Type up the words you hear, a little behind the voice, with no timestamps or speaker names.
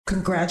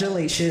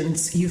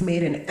Congratulations, you've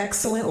made an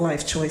excellent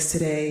life choice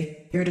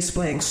today. You're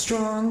displaying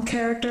strong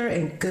character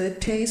and good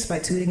taste by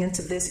tuning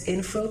into this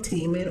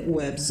infotainment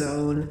web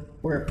zone.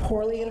 We're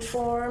poorly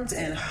informed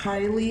and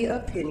highly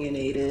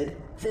opinionated.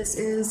 This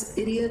is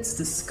Idiots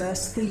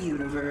Discuss the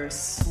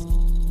Universe.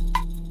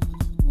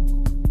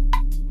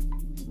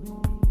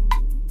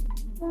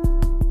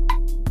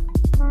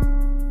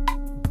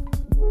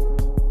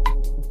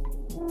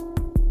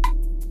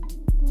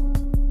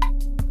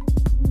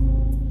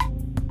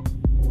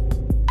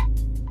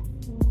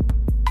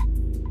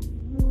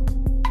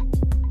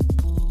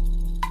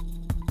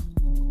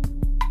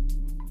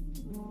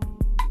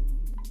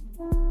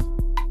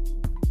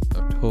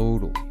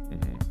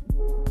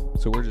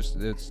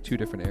 It's two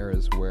different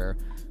eras where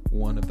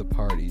one of the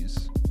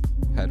parties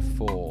had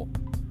full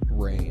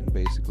reign,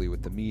 basically,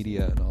 with the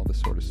media and all this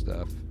sort of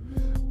stuff.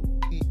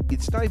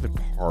 It's not even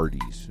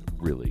parties,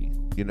 really.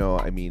 You know,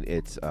 I mean,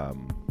 it's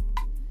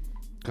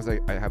because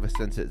I have a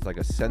sense it's like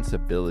a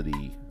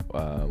sensibility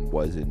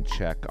was in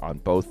check on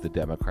both the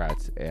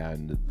Democrats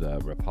and the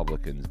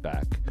Republicans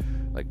back,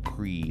 like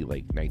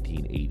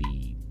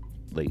 1980.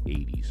 Late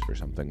 80s or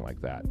something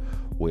like that,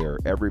 where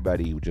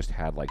everybody just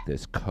had like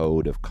this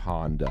code of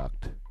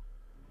conduct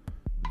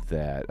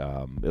that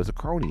it was a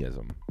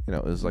cronyism. You know,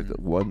 it was like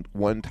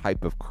one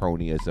type of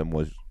cronyism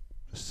was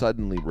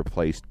suddenly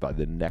replaced by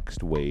the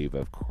next wave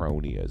of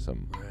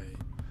cronyism. Right.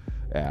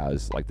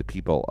 As like the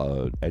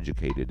people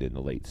educated in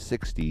the late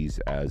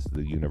 60s, as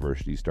the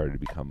universities started to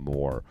become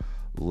more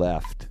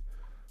left,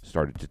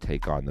 started to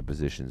take on the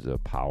positions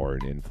of power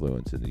and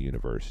influence in the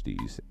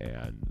universities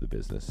and the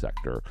business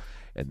sector,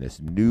 and this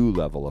new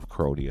level of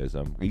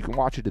cronyism. You can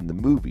watch it in the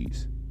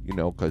movies, you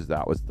know, because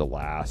that was the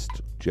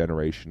last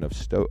generation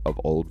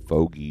of old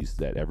fogies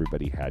that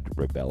everybody had to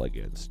rebel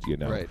against, you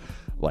know. Right.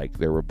 Like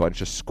there were a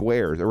bunch of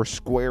squares. There were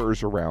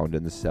squares around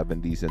in the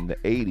 70s and the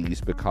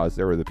 80s because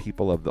there were the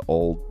people of the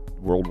old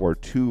World War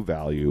II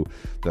value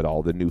that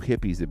all the new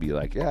hippies would be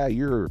like, yeah,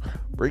 you're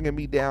bringing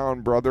me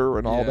down, brother,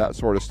 and all that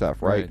sort of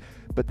stuff, right?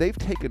 But they've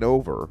taken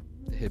over.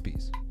 The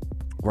hippies.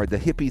 Right, the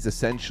hippies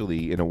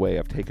essentially, in a way,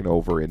 have taken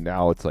over, and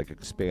now it's like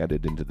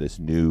expanded into this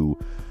new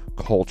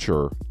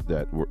culture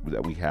that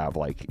we have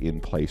like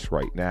in place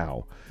right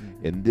now.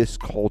 Mm-hmm. And this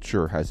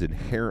culture has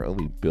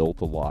inherently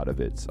built a lot of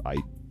its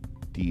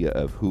idea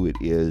of who it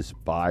is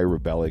by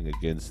rebelling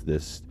against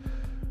this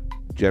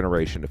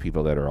generation of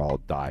people that are all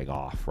dying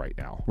off right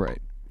now.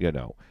 Right. You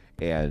know,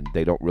 and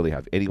they don't really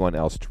have anyone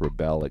else to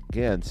rebel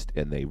against,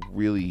 and they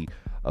really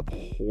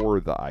abhor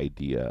the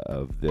idea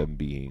of them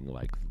being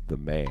like the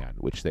man,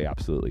 which they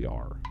absolutely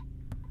are.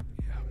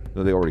 Yeah.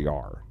 No, they already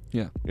are.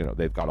 Yeah. You know,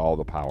 they've got all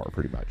the power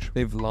pretty much.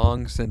 They've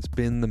long since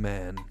been the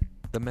men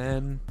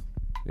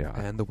yeah.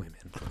 and the women.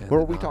 And what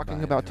are we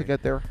talking about to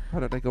get there? How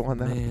did I go on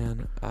that?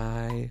 Man,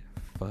 I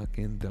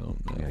fucking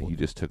don't know. Yeah, you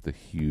just took the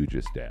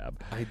hugest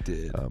dab. I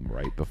did.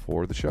 Right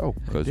before the show,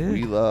 because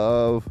we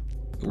love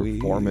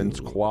performance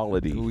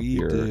quality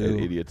here at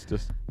Idiots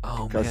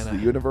Discuss the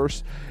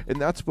Universe,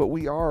 and that's what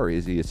we are.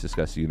 Is Idiots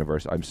Discuss the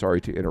Universe. I'm sorry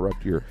to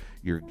interrupt your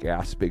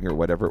gasping or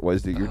whatever it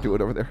was that you're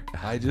doing over there.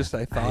 I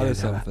thought of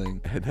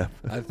something.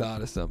 I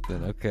thought of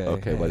something. Okay.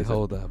 Okay. What is it?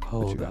 Hold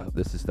up.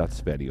 This is not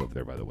Spenny over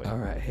there, by the way. All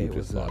right. Hey,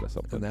 just thought of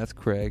something. And that's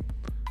Craig.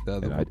 I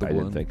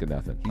didn't think of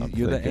nothing.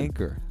 You're the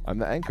anchor. I'm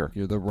the anchor.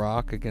 You're the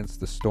rock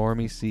against the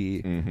stormy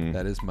sea. Mm-hmm.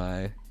 That is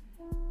my.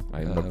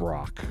 I am the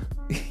rock.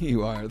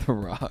 You are the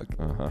rock.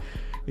 Uh-huh.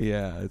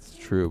 Yeah, it's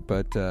true.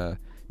 But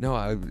no,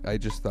 I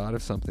just thought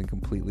of something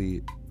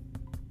completely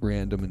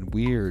random and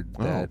weird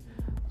that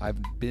I've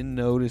been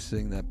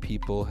noticing that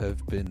people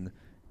have been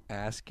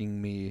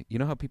asking me. You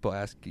know how people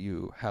ask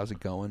you, how's it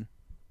going?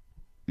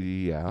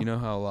 Yeah. You know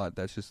how a lot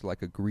that's just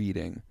like a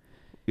greeting.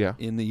 Yeah.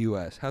 In the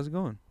U.S. How's it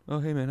going? Oh,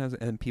 hey, man, how's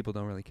it? And people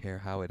don't really care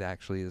how it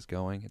actually is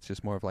going. It's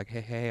just more of like,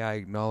 hey, I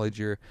acknowledge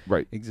your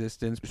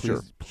existence.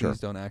 Please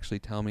don't actually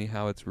tell me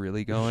how it's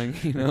really going,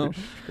 you know?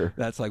 Sure.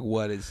 That's like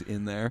what is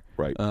in there.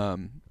 Right. I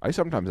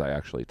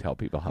actually tell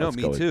people how it's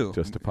going. Too.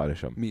 Just to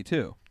punish them. Me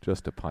too.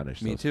 Just to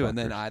punish me those too. fuckers. And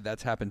then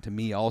that's happened to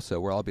me also,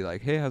 where I'll be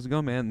like, hey, how's it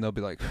going, man? And they'll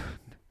be like,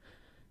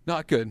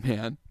 not good,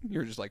 man.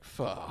 You're just like,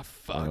 fuck.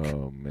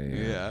 Oh, man.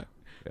 Yeah.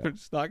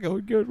 It's not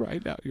going good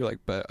right now. You're like,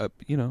 but,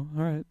 you know,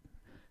 all right.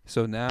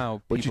 So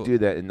now, but you do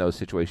that in those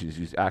situations.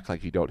 You just act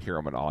like you don't hear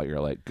them at all. You're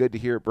like, "Good to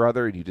hear it,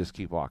 brother," and you just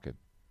keep walking.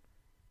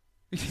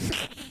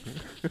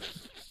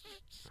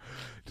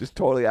 Just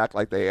totally act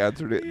like they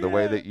answered it in the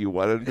way that you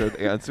wanted to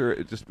answer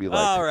it. Just be like,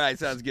 "All right,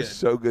 sounds good.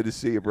 So good to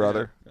see you,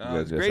 brother.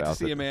 It's great to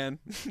see you, man."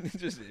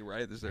 Just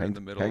right there in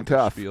the middle. Hang of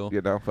tough, the spiel.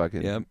 you know.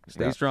 Fucking yep.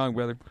 Stay strong,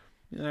 brother.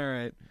 All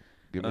right.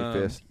 Give me a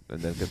fist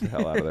and then get the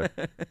hell out of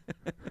there.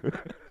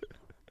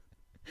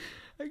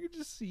 I could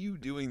just see you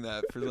doing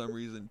that for some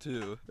reason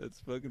too. That's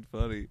fucking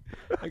funny.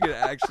 I could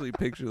actually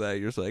picture that.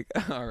 You're just like,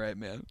 all right,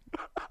 man.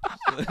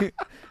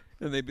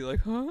 And they'd be like,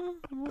 huh?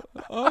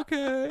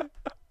 Okay.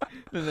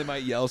 Then they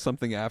might yell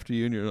something after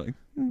you, and you're like,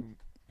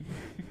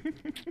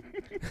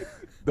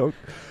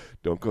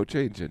 Don't go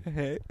changing.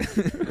 Hey.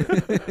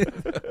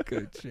 Don't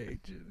go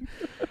changing.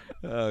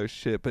 Oh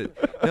shit!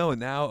 But no,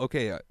 now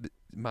okay.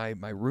 My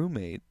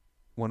roommate,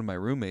 one of my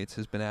roommates,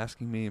 has been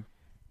asking me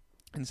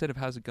instead of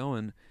 "How's it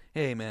going?"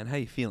 "Hey man, how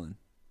you feeling?"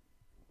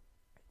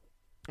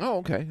 Oh,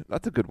 okay.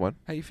 That's a good one.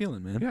 How you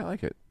feeling, man? Yeah, I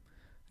like it.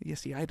 Yeah,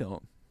 see, I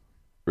don't.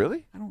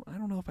 Really? I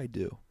don't know if I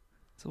do.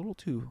 It's a little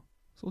too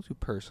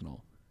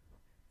personal.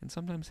 And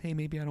sometimes, hey,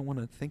 maybe I don't want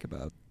to think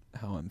about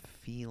how I'm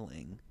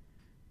feeling.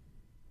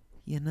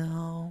 You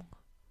know,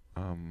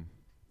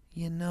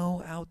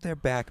 out there,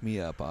 back me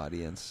up,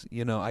 audience.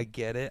 I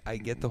get it. I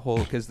get the whole,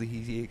 because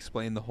he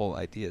explained the whole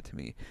idea to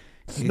me.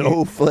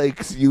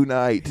 Snowflakes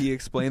unite. He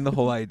explained the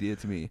whole idea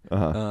to me.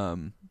 Uh-huh.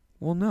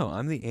 Well, no,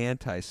 I'm the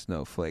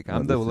anti-snowflake. No,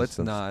 I'm the let's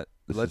not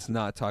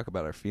talk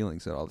about our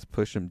feelings at all. Let's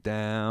push them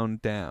down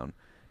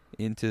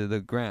into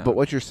the ground. But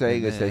what you're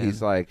saying is that he's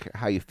like,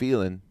 how you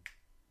feeling?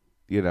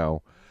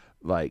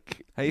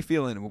 Like, how you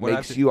feeling? What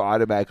makes you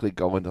automatically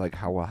go into like,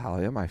 how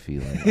am I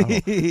feeling?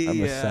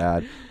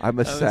 Oh, I'm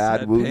a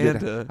sad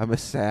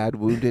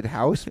wounded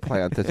house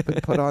plant that's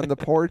been put on the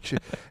porch,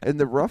 and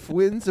the rough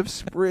winds of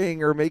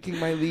spring are making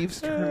my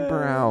leaves turn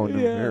brown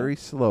very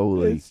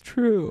slowly. It's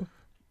true.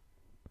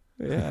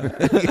 Yeah,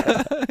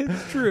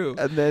 it's true.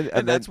 And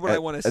that's what I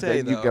want to say.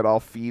 And then you get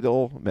all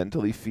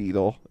mentally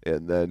fetal,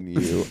 and then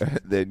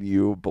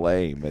you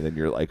blame, and then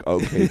you're like,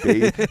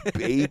 okay,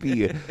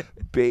 baby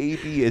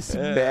is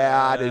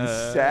mad and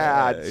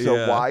sad.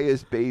 So why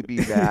is baby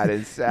mad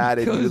and sad?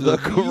 And you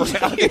look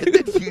around and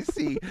then you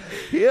see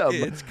him.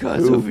 It's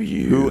because of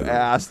you. Who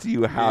asked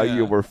you how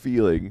you were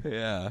feeling?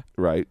 Yeah.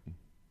 Right.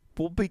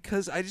 Well,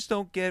 because I just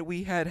don't get.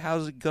 We had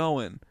how's it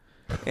going?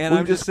 And We'll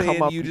I'm just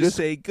saying, you just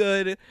say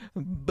good,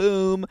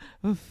 boom,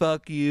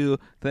 fuck you,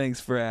 thanks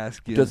for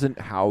asking.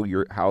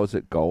 How's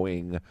it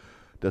going?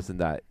 Doesn't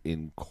that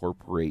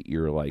incorporate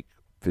your like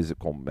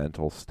physical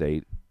mental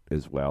state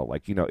as well?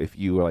 Like, if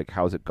you were like,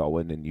 how's it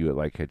going? And you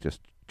like had just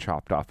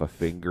chopped off a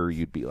finger,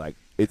 you'd be like,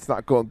 it's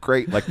not going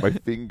great. Like my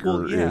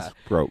finger is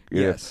broke.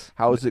 Yes.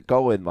 How's it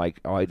going?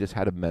 Like, oh, I just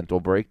had a mental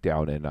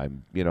breakdown, and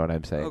I'm, you know what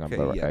I'm saying?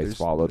 Okay, I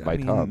swallowed my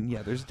tongue.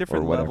 Yeah, there's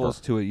different levels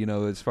to it.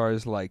 As far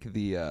as like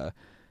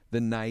the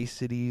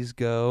niceties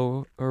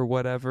go or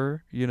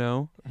whatever,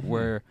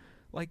 where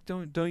like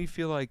don't you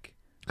feel like?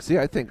 See,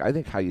 I think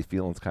how you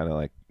feeling is kind of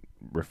like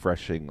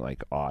refreshing,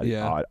 like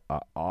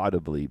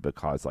audibly,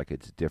 because like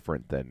it's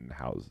different than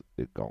how's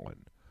it going.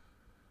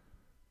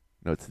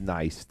 It's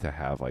nice to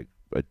have like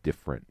a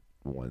different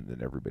one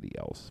than everybody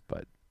else,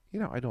 but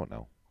I don't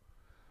know.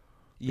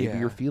 Maybe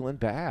you're feeling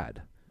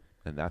bad,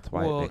 and that's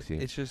why it makes you.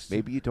 It's just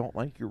maybe you don't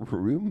like your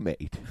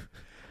roommate.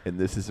 And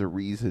this is a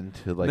reason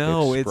to like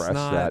it's express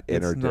not, that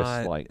inner it's not,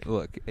 dislike.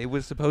 Look, it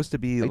was supposed to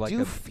be I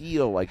do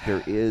feel like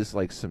there is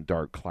like some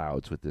dark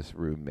clouds with this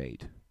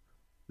roommate,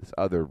 this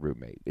other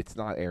roommate. It's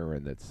not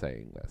Aaron that's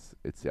saying this;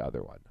 it's the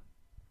other one.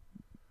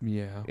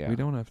 Yeah. We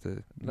don't have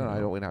to. No, I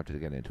don't. We don't have to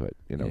get into it,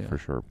 Yeah. for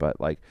sure. But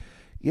like,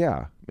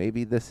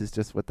 maybe this is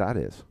just what that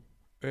is.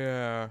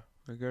 Yeah,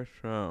 I guess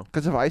so.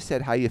 Because if I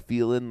said how you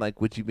feeling, like,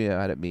 would you be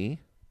mad at me?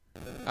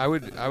 I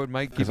would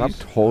might give. Because I'm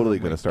totally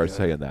going to start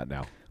saying that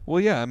now. Well,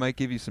 yeah, I might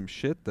give you some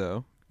shit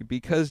though,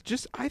 because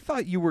I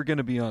thought you were going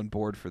to be on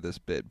board for this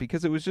bit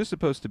because it was just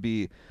supposed to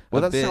be.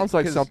 Well, that sounds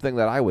like something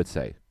that I would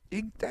say.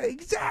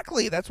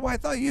 Exactly. That's why I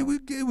thought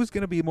it was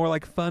going to be more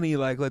like funny,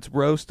 like let's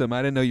roast him.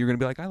 I didn't know you were going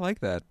to be like, I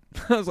like that.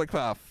 I was like,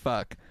 oh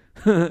fuck.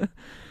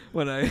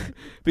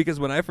 Because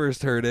when I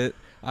first heard it,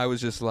 I was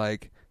just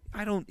like,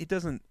 it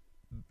doesn't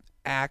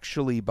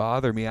actually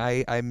bother me.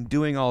 I'm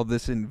doing all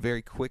this in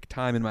very quick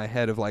time in my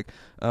head of like,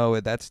 oh,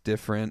 that's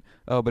different.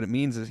 Oh, but it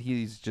means that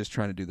he's just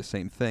trying to do the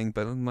same thing.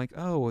 But I'm like,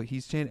 oh, well,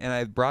 he's changed. And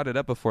I brought it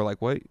up before,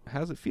 like, what?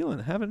 How's it feeling?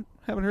 Haven't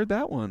heard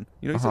that one.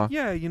 He's like,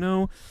 yeah,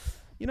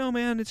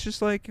 man, it's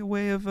just like a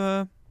way of,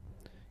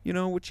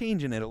 we're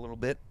changing it a little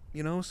bit.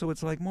 So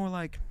it's like more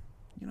like,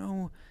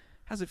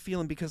 how's it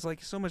feeling? Because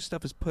like so much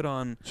stuff is put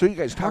on. So you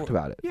guys talked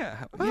about it.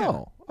 Yeah.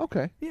 Oh,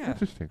 okay. Yeah.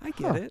 Interesting. I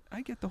get it.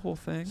 I get the whole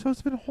thing. So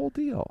it's been a whole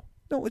deal.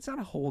 No, it's not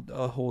a whole deal.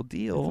 It's a whole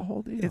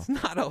deal. It's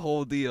not a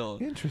whole deal.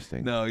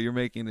 Interesting. No, you're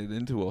making it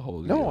into a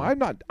whole deal. No, I'm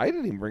not. I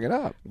didn't even bring it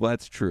up. Well,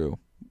 that's true.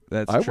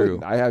 That's true.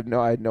 I had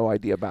no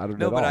idea about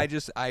it at all. No,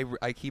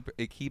 but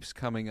it keeps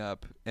coming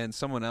up, and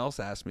someone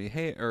else asked me,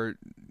 hey, or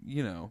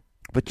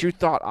But you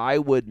thought I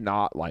would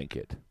not like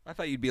it. I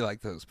thought you'd be like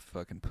those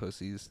fucking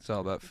pussies. It's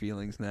all about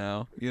feelings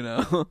now,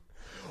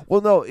 Well,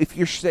 no, if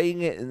you're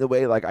saying it in the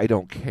way like I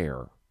don't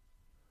care.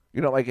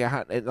 Like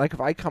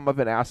if I come up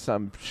and ask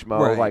some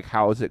schmo like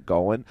how's it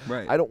going,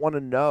 I don't want to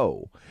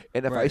know.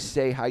 And if I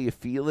say how you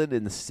feeling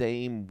in the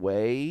same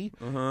way,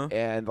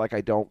 and like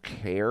I don't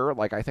care,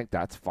 like I think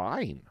that's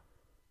fine.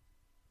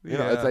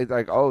 It's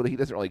like oh, he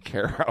doesn't really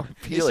care how I'm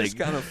feeling. It's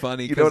just kind of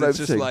funny because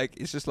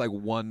it's just like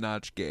one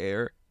notch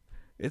gayer.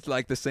 It's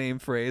like the same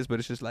phrase, but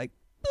it's just like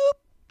boop,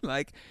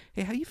 like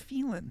hey, how you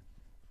feeling?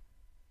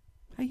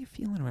 How you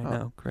feeling right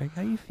now, Craig?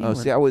 How you feeling? Oh,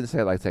 see, I wouldn't say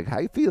it like how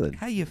you feeling?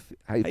 How you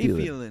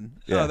feeling?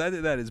 Yeah. Oh,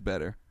 that is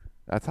better.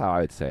 That's how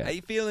I'd say How it.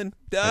 you feeling?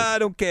 I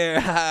don't care.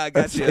 I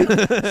got you.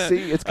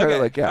 See, it's kind of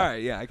like, yeah. All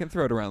right, yeah, I can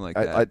throw it around like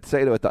that. I'd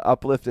say to it the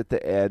uplift at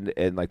the end,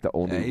 and like the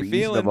only How you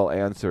reasonable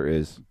answer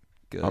is,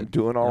 Good. I'm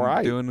doing all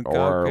right. Doing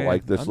or okay.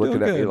 like this I'm looking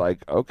doing at me good.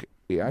 like, okay,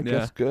 yeah, I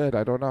guess good.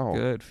 I don't know.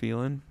 Good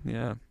feeling.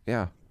 Yeah.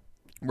 Yeah.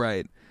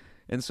 Right.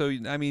 And so,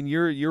 I mean,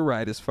 you're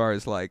right as far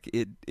as like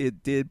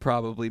it did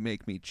probably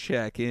make me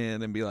check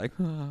in and be like,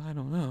 oh, I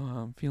don't know how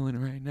I'm feeling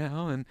right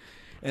now, and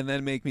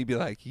then make me be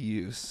like,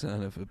 you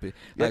son of a bitch.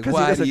 Yeah, Like,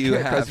 why do you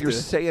have because you're to?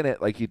 saying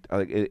it like you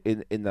like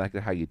in like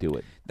how you do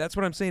it. That's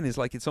what I'm saying is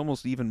like it's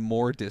almost even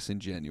more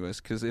disingenuous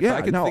because if Yeah,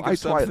 I can think of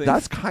something,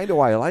 that's kind of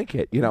why I like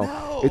it. You know,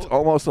 No. it's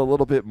almost a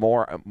little bit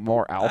more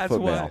alpha That's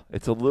why. male.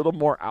 It's a little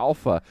more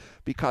alpha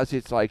because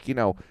it's like, you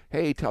know,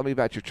 hey, tell me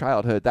about your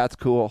childhood. That's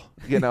cool.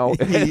 You know,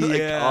 and like,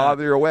 Yeah. on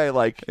your way,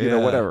 like you know,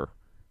 Yeah. whatever.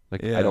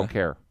 Like Yeah. I don't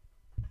care.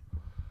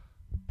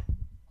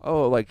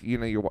 Oh, like you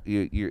know,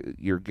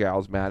 your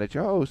gal's mad at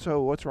you. Oh,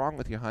 so what's wrong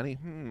with you, honey?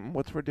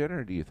 What's for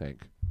dinner? Do you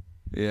think?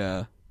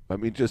 yeah, I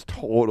mean, just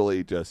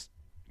totally, just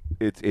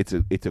it's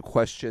a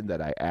question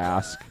that I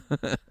ask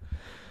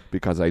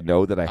because I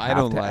know that I have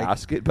don't to like-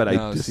 ask it, but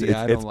no, I just see,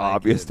 I don't it's like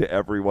obvious it. to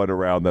everyone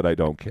around that I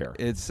don't care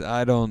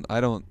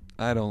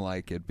I don't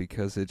like it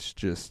because it's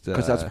just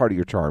because that's part of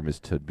your charm is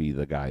to be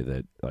the guy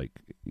that like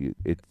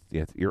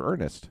you're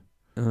earnest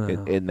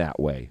in that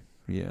way.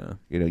 yeah.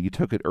 You know, you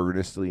took it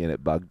earnestly and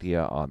it bugged you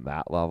on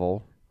that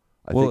level.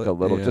 I Well, think a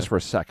little yeah. just for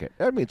a second.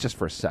 I mean, just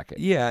for a second.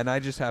 Yeah, and I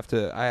have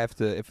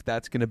to, if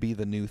that's going to be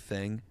the new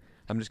thing,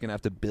 I'm just going to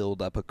have to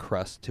build up a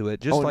crust to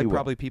it. Just Oh, and like you will.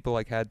 probably people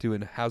like had to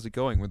in How's It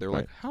Going, where they're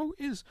Right.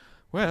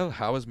 like,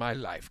 how is my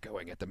life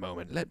going at the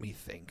moment? Let me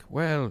think.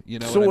 Well, you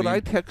know So what when I I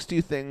mean? text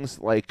you things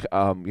like,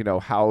 you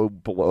know, how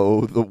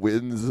blow the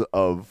winds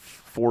of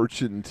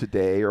fortune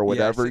today or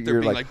whatever, sit there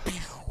you're being like,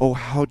 oh,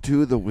 how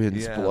do the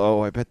winds Yeah.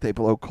 blow? I bet they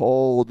blow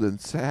cold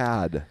and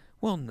sad.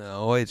 Well,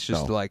 no, it's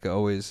just No. like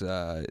always,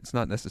 it's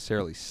not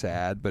necessarily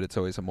sad, but it's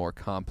always a more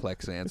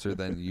complex answer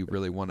than you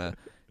really want to,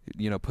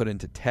 put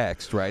into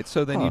text, right?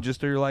 So then Huh. you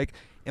just are like,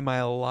 am I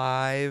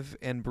alive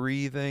and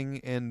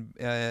breathing and,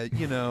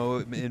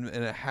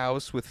 in a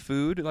house with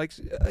food? Like,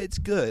 it's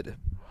good.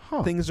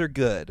 Huh. Things are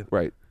good.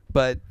 Right.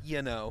 But,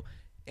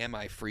 am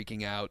I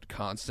freaking out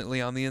constantly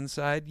on the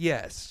inside?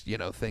 Yes.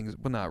 Things,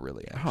 well, not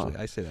really, actually.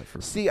 I say that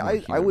for See, more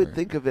I would humor.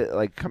 think of it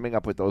like coming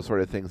up with those sort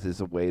of things as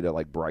a way to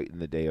like brighten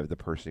the day of the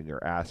person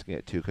you're asking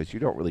it to, because you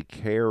don't really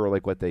care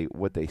like what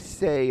they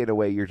say. In a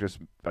way, you're just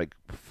like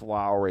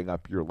flowering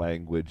up your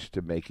language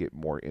to make it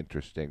more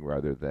interesting,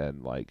 rather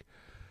than like,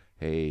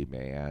 hey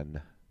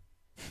man,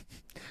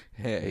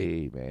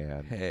 Hey.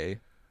 man, Hey.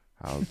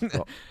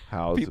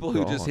 how's People it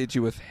who going? just hit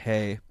you with,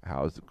 hey.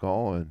 How's it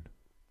going?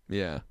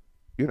 Yeah.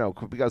 You know,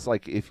 because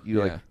like if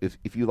you Yeah.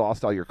 if you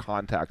lost all your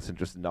contacts and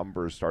just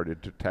numbers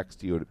started to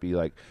text you, it'd be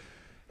like,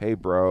 hey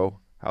bro,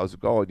 how's it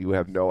going? You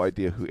have no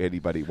idea who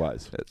anybody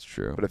was. That's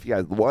true. But if you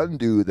had one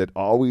dude that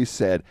always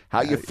said,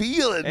 "How you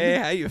feeling?" Hey,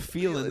 how you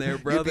feeling there,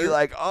 brother? You'd be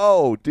like,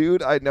 "Oh,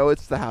 dude, I know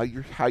it's the how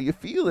you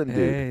feeling, dude."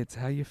 hey, it's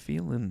how you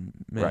feeling,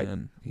 Right.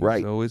 man. He's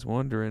Right. always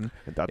wondering.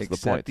 And that's the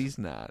except point. he's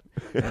not.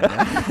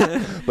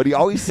 But he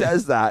always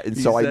says that, and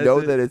He so I says know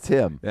it. that it's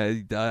him.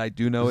 I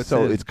do know it's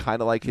so him. it's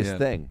kind of like his Yeah.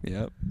 thing.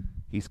 Yep.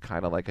 He's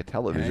kind of like a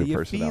television you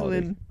personality,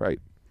 feeling? right?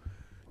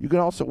 You can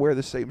also wear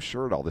the same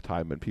shirt all the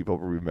time, and people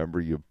will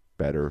remember you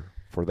better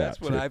for that.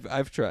 That's what too.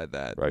 I've tried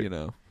that. Right.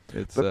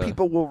 It's But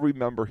people will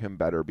remember him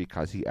better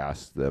because he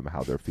asks them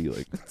how they're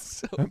feeling.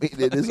 so I mean,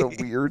 it is a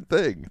weird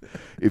thing.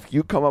 If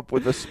you come up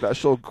with a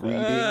special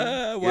greeting,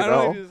 why you don't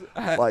know,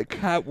 I just like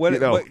what, you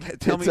know, what,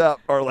 tell tits me, up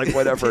or like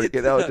whatever, Tits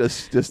you know, up.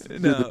 just do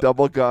No. the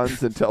double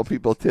guns and tell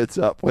people tits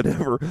up,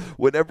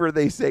 whenever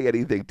they say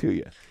anything to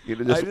you. You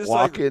know, just just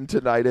walk like- in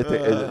tonight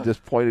and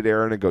just point at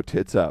Aaron and go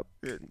tits up.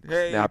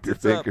 Hey, Snap your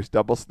tits up. fingers,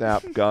 double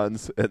snap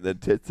guns, and then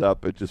tits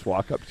up, and just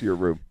walk up to your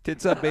room.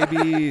 Tits up,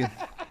 baby.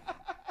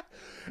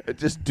 And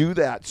just do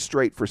that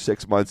straight for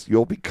 6 months.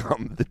 You'll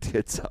become the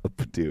tits up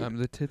dude. I'm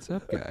the tits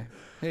up guy.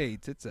 Hey,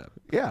 tits up.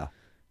 Yeah,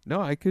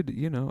 No, I could,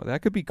 that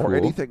could be cool. or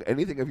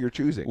anything of your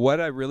choosing. What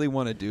I really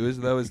want to do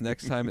is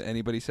next time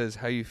anybody says,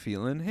 how you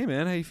feeling? Hey,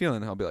 man, how you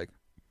feeling? I'll be like,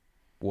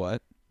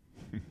 what?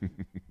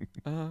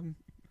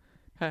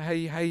 How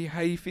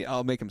you feel?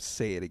 I'll make them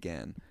say it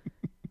again.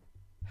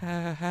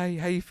 How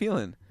you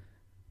feeling?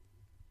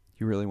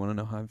 You really want to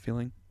know how I'm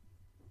feeling?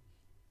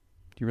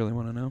 Do you really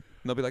want to know? And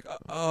they'll be like,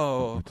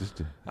 oh,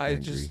 Just I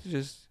angry.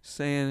 just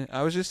saying.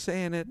 I was just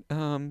saying it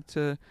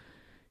to,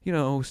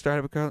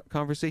 start up a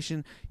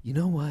conversation. You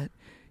know what?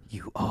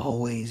 You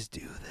always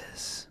do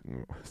this.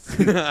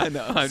 I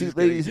know. I'm See, just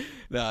ladies- kidding.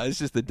 No, it's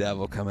just the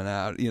devil coming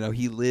out.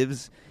 He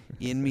lives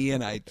in me,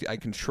 and I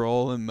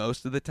control him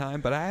most of the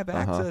time. But I have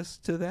access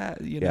to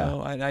that. Yeah.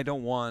 And I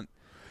don't want.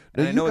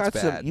 Now, And I know you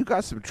it's got bad. you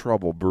got some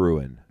trouble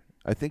brewing.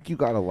 I think you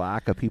got a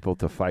lack of people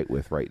to fight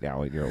with right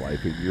now in your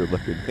life, and you're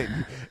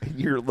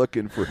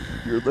looking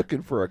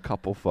for a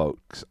couple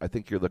folks. I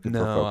think you're looking for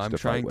No, folks I'm to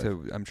trying fight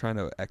with. I'm trying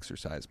to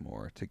exercise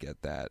more to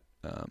get that.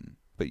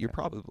 But you're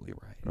probably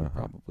right. You're Uh-huh.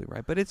 probably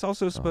right. But it's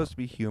also supposed to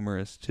be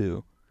humorous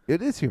too.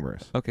 It is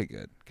humorous. Okay,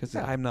 good. Because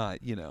Yeah. I'm not,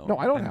 No,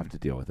 I don't have to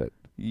deal with it.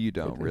 You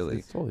don't really.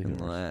 It's totally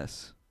humorous.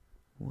 Unless,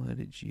 what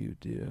did you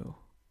do?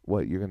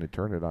 What, you're going to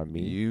turn it on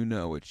me? You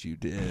know what you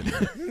did.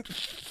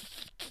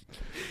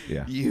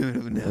 Yeah. You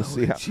know We'll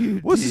see what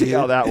you We'll did. see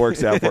how that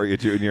works out for you,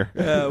 Junior.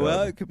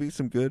 Well, it could be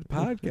some good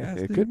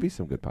podcasting. It could be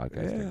some good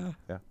podcasting.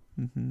 Yeah.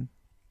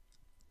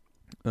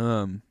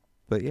 Yeah.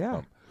 But yeah.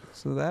 Oh.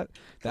 So that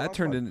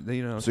turned into,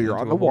 you know. So you're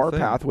into on a the whole thing.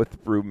 warpath with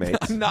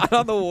roommates. I'm not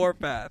on the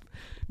warpath.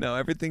 No,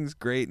 everything's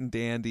great and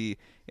dandy,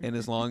 and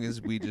as long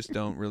as we just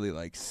don't really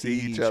like see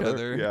each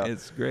other, yeah.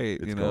 it's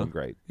great. It's you know? going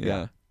great.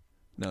 Yeah.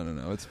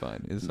 No, it's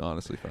fine. It's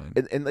honestly fine.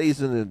 And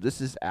ladies and gentlemen,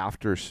 this is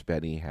after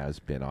Spenny has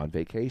been on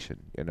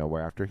vacation. You know,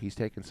 where after he's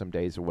taken some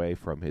days away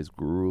from his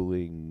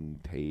grueling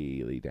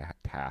daily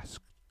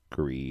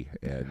taskery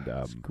and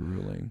It's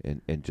grueling.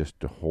 and just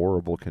the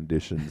horrible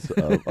conditions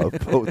of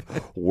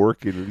both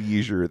work and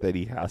leisure that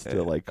he has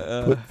to like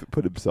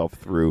put himself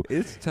through.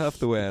 It's tough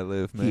the way I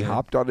live, man. He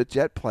hopped on a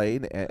jet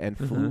plane and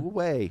flew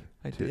away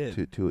I to,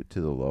 did. to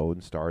the Lone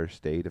Star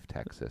State of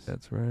Texas.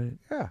 That's right.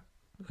 Yeah.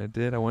 I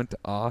did. I went to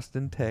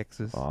Austin,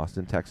 Texas.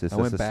 Austin, Texas. I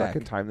That's went the back.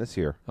 second time this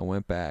year. I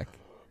went back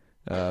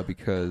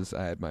because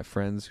I had my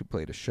friends who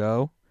played a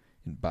show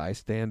in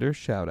Bystander.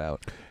 Shout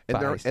out.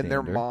 And their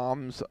Bystander.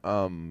 moms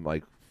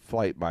like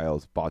flight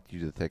miles bought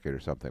you the ticket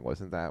or something.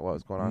 Wasn't that what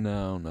was going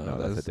on? No,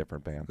 that's a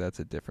different band. That's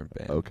a different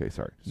band. Okay,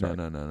 sorry. No.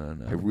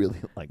 I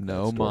really like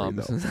No that story,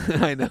 moms. though.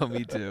 I know,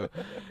 me too.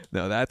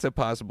 No, that's a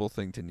possible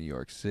thing to New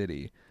York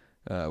City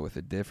with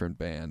a different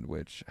band,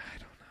 which I don't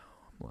know.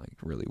 I'm like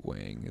really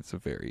weighing. It's a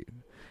very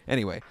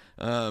anyway.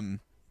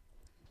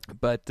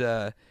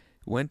 But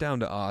went down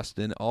to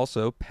Austin.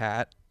 Also,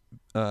 Pat,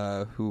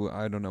 who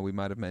I don't know, we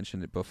might have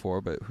mentioned it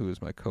before, but who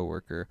is my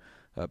coworker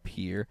up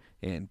here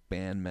and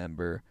band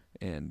member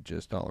and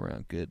just all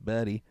around good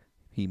buddy.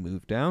 He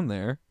moved down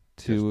there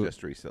to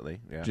just recently,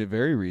 yeah.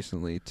 very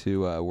recently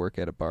to work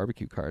at a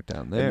barbecue cart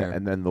down there.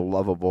 And then the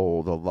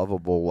lovable,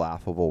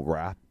 laughable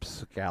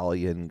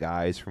rapscallion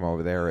guys from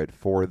over there at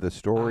For the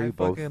Story I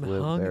both fucking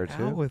live hung there out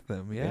too. with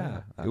them. Yeah, Yeah,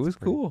 it that's was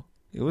pretty- cool.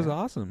 It was yeah.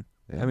 awesome.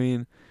 Yeah. I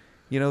mean,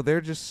 you know,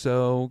 they're just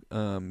so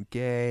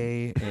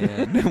gay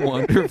and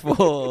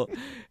wonderful,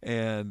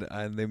 and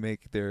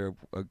they're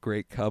a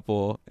great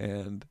couple,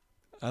 and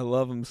I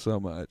love them so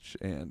much.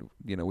 And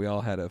you know, we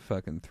all had a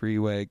fucking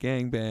 3-way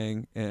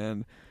gangbang,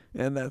 and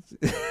that's.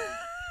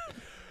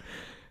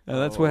 And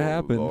that's what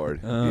happened.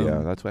 Lord. Um, yeah,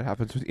 that's what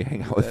happens when you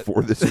hang out with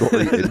For the That's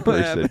Story in what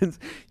person. happens.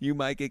 You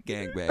might get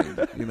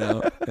gangbanged, you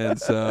know,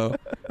 and so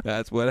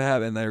that's what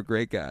happened. They're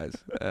great guys.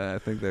 I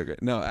think they're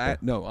great. No,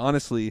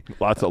 honestly,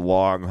 Lots of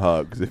long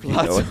hugs, if you know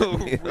lots what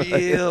I of mean.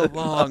 real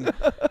long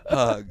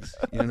hugs.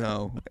 You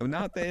know,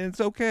 not that it's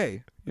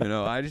okay. You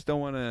know, I just don't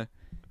want to,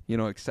 you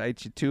know,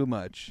 excite you too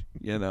much.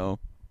 You know,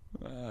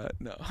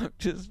 no,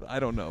 I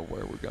don't know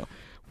where we're going.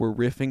 We're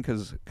riffing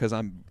because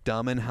I'm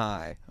dumb and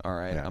high. All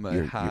right, Yeah, I'm a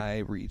you're-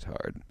 high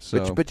retard.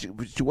 So But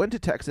you went to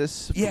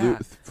Texas, Yeah.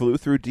 flew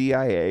through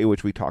DIA,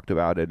 which we talked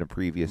about in a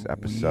previous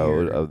episode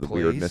Weird of the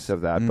place. weirdness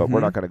of that. But we're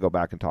Mhm. not going to go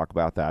back and talk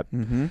about that.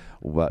 Mm-hmm.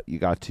 But you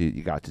got to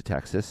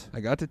Texas. I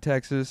got to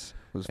Texas,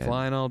 was And-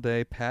 flying all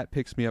day. Pat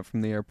picks me up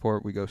from the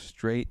airport. We go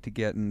straight to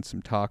getting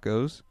some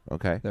tacos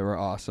Okay. that were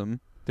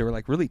awesome. They were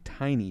like really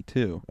tiny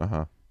too. Uh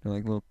huh. They're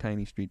like little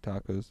tiny street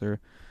tacos.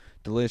 They're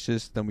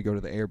delicious. Then we go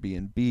to the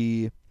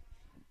Airbnb.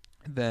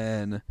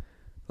 Then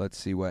let's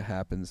see what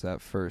happens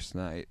that first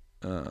night.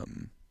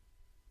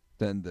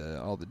 Then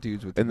all the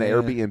dudes with And the van-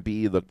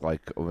 Airbnb looked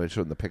like, when I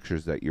showed the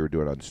pictures that you were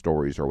doing on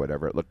stories or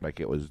whatever, it looked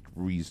like it was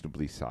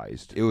reasonably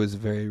sized. It was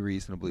very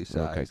reasonably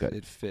sized. Okay, good.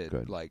 It fit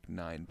Good. like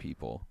 9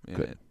 people in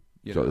Good. it.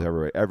 You So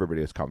know? everybody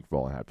was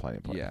comfortable and had plenty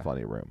Yeah.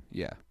 of room.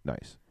 Yeah.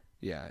 Nice.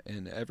 Yeah,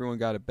 and everyone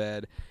got a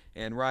bed,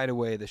 and right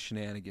away the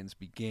shenanigans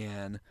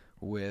began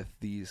with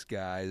these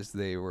guys.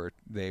 They were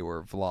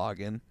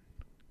vlogging.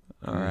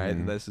 All right,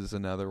 Mhm. this is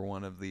another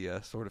one of the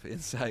sort of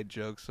inside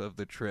jokes of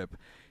the trip.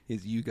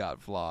 Is you got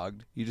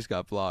vlogged? You just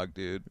got vlogged,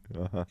 dude.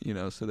 Uh-huh. You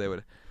know, so they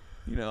would.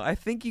 You know, I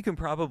think you can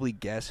probably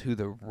guess who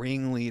the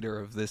ringleader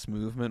of this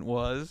movement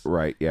was.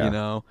 Right. Yeah. You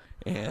know,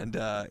 and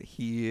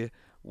he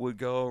would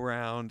go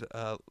around.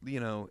 You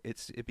know,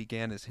 it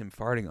began as him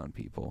farting on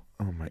people.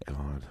 Oh my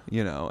God.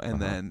 You know, and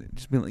Uh-huh. then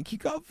just being like, "You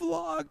got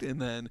vlogged,"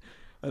 and then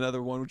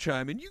another one would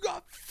chime in, "You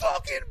got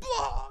fucking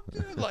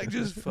vlogged." And like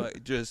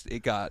just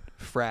it got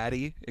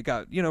fratty. It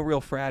got real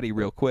fratty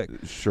real quick,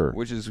 Sure.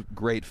 which is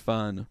great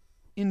fun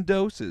in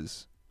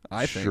doses.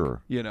 I think.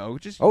 Sure. You know,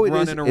 just Oh, it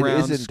is. running around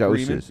It is in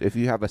screaming. doses. If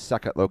you have a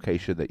second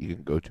location that you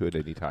can go to at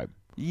any time.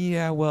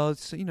 Yeah, well,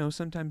 it's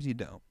sometimes you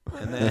don't,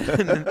 and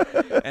then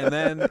and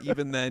then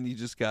even then you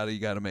just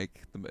gotta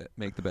make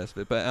the best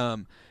of it. But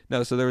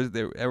no, so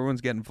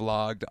everyone's getting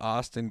vlogged.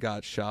 Austin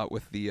got shot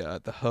with the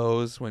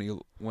hose when he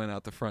went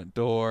out the front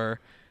door.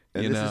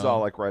 And this is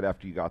all like right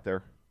after you got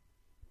there.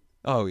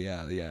 Oh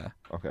yeah.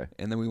 Okay.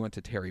 And then we went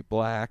to Terry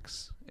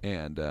Black's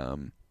and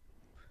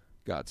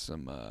got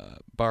some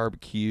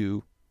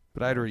barbecue.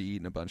 But I'd already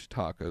eaten a bunch of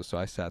tacos, so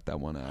I sat that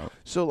one out.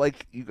 So,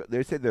 like,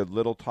 they say they're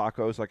little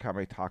tacos. Like, how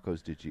many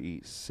tacos did you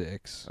eat?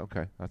 6.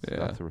 Okay,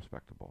 that's a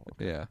respectable.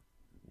 Okay. Yeah.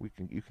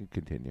 You can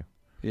continue.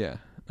 Yeah.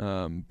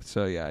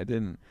 So yeah, I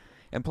didn't.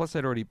 And plus,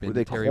 I'd already been. Were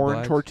they to Terry corn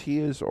Black's.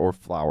 tortillas or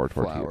flour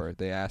tortillas? Flour.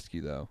 They ask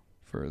you though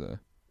for the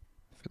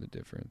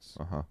difference.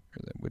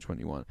 Which one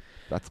you want.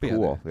 That's But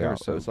cool. they were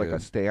so it's like a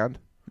good. stand.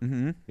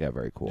 Mm-hmm. Yeah,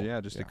 very cool. Yeah,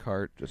 just a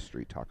cart. Just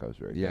street tacos,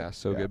 very Yeah, good.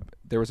 so good.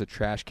 There was a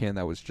trash can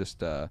that was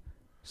just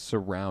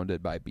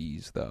surrounded by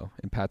bees though,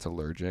 and Pat's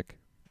allergic.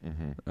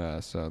 Mm-hmm.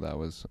 So that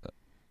was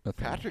a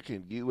thing. Patrick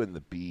and you and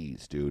the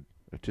bees, dude.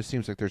 It just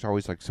seems like there's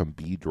always like some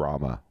bee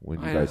drama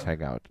when you I guys know.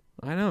 hang out.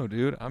 I know,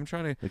 dude. I'm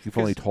trying to. Like you've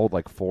only told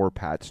like 4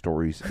 Pat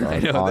stories I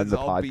know, on that's the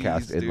all podcast,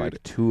 bees, and dude.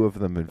 like 2 of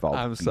them involve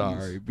I'm bees.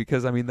 sorry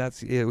because I mean that's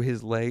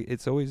his leg.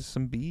 It's always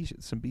some bee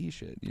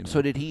shit. You know.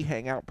 So did he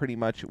hang out pretty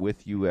much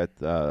with you at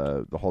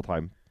the whole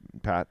time,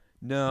 Pat?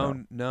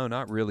 No,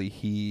 not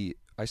really.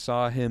 I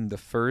saw him the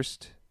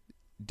first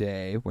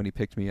day when he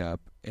picked me up,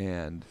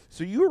 and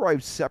So you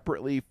arrived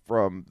separately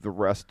from the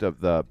rest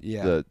of the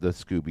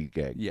Scooby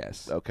gang.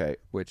 yes, Okay.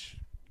 which.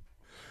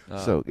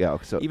 So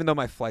Even though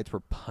my flights were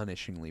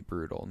punishingly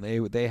brutal,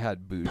 and they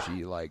had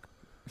bougie like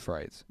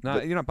flights.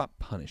 Not not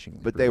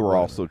punishingly. but they brutal, were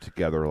whatever. also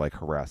together, like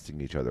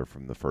harassing each other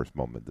from the first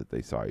moment that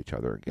they saw each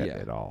other and getting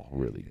Yeah. it all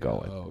really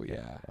going. Oh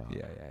yeah,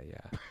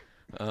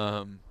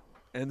 yeah.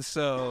 And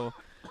so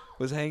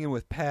was hanging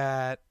with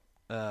Pat.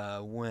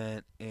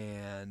 Went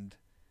and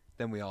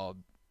then we all,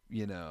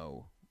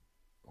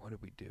 what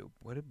did we do?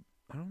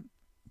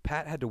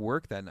 Pat had to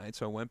work that night,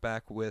 so I went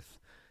back with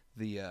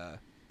the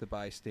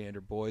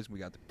bystander boys. We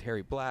got the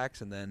Terry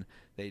Blacks, and then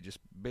they just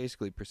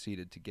basically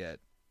proceeded to get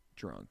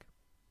drunk,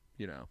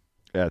 At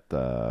at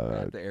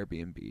the the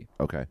Airbnb,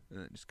 okay. and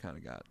then just kind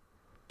of got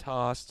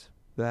tossed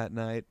that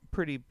night.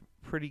 Pretty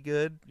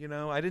good,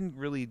 I didn't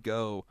really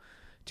go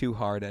too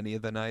hard any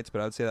of the nights,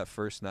 but I would say that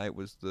first night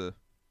was the.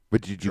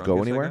 But did you go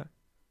drunkest I anywhere? got.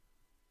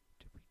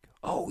 Did we go?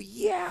 Oh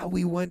yeah,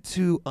 we went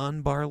to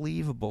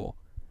Unbarleavable.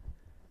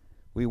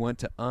 We went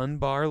to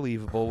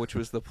Unbarleavable, which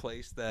was the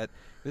place that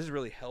this is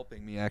really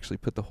helping me actually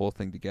put the whole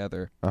thing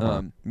together.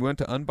 We went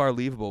to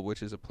Unbarleavable,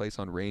 which is a place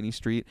on Rainey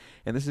Street,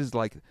 and this is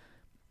like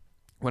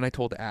when I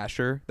told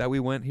Asher that we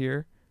went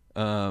here.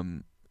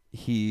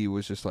 He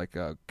was just like,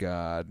 "Oh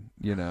God,"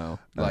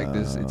 like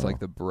this. It's like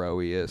the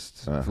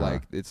broiest.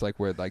 Like it's like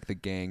where like the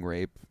gang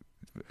rape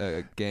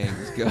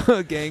gangs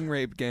go, gang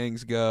rape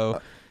gangs go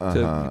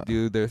to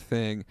do their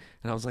thing.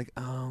 And I was like,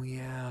 "Oh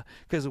yeah,"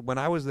 because when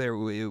I was there,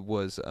 it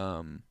was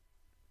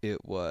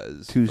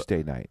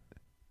Tuesday night.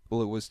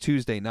 Well, it was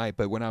Tuesday night,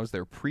 but when I was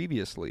there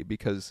previously,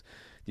 because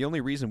the only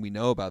reason we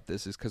know about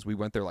this is because we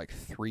went there like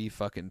 3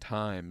 fucking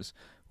times.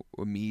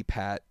 Me,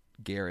 Pat,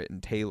 Garrett,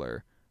 and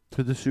Taylor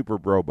To the Super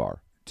Bro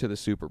Bar. to the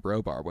Super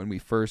Bro Bar when we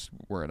first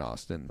were in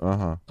Austin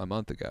a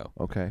month ago.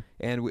 Okay.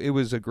 And it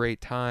was a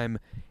great time,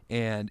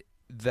 and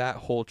that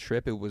whole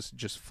trip, it was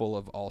just full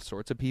of all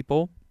sorts of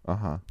people.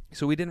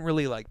 So we didn't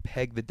really like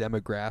peg the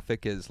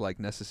demographic as like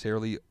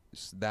necessarily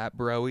that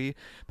broy,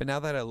 but now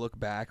that I look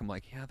back, I'm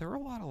like, yeah, there were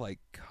a lot of like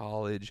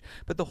college,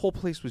 but the whole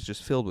place was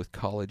just filled with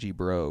college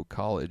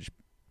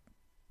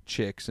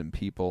chicks and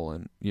people,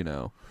 and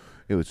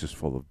It was just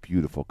full of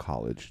beautiful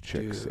college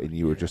chicks, Dude, and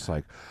you were just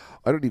like,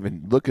 I don't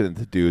even look at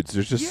the dudes.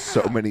 There's just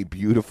so many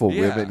beautiful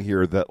women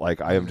here that like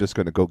I am just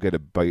going to go get a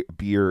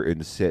beer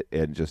and sit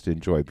and just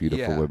enjoy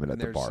beautiful women at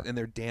the bar. And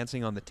they're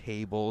dancing on the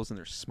tables and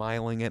they're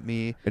smiling at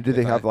me. And do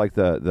they have like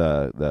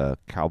the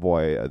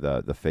cowboy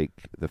the fake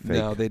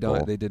No, they don't.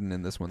 bull? They didn't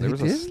in this one. They There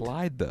was a didn't?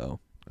 slide though.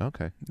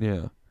 Okay.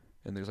 Yeah.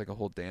 And there's like a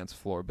whole dance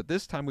floor, but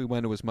this time we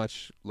went, it was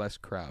much less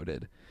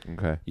crowded.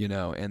 Okay.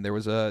 And there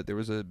was a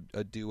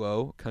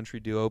country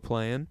duo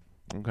playing.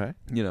 Okay.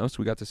 So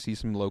we got to see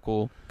some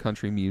local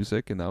country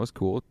music, and that was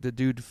cool. The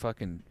dude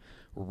fucking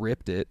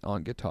ripped it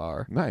on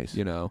guitar. Nice.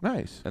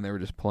 Nice. And they were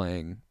just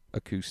playing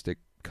acoustic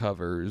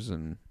covers,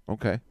 and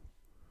Okay.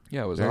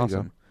 yeah, it was There you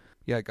awesome. go.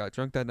 Yeah, I got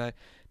drunk that night.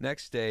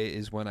 Next day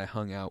is when I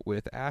hung out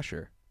with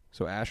Asher.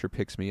 So Asher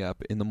picks me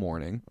up in the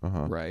morning,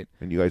 right?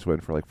 And you guys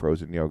went for like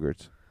frozen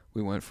yogurts.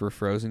 We went for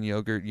frozen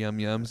yogurt,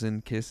 yum-yums,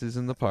 and kisses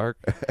in the park.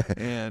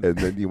 And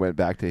then you went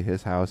back to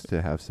his house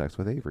to have sex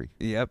with Avery.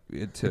 yep,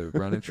 to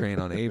run a train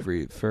on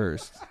Avery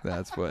first.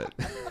 That's what.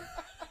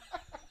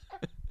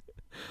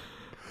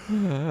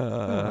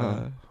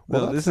 Well,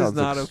 no, that this is sounds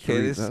not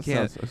okay. This that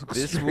can't. sounds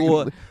This extremely-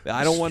 will.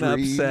 I don't want to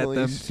upset extremely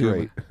them too.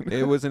 straight.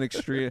 It was an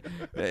extreme.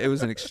 It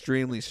was an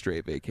extremely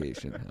straight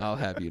vacation. I'll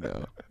have you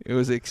know. It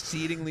was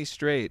exceedingly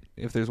straight.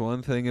 If there's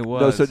one thing, it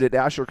was. No, so did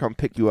Asher come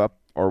pick you up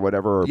or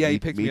whatever? Or Yeah, he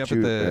meet, picked meet me up at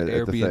you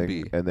the thing,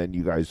 Airbnb. and then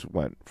you guys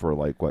went for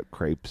like what,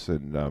 crepes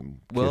and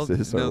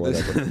kisses or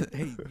this, whatever.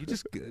 hey, you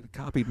just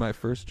copied my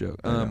first joke.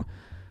 I know.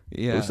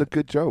 Yeah, It was a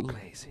good joke.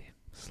 lazy,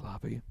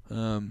 sloppy.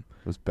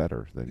 It was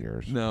better than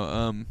yours.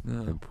 No,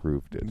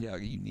 Improved it. yeah,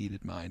 you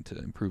needed mine to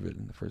improve it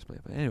in the first place.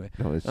 But anyway,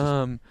 No, it's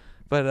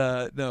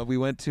just, no, we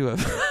went to a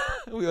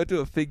We went to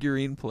a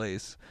figurine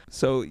place.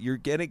 So you're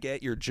gonna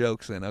get your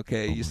jokes in,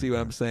 okay? You see what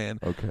I'm saying?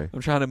 Okay.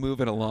 I'm trying to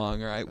move it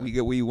along, all right?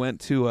 We went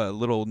to a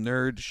little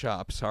nerd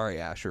shop. Sorry,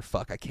 Asher.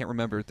 Fuck, I can't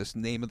remember the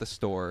name of the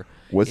store.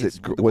 Was It's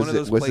it one of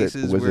those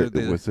places where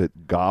was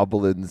it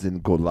goblins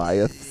and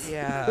Goliaths?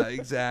 Yeah,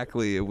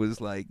 exactly. It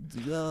was like,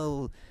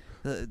 the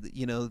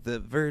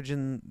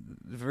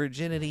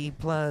virginity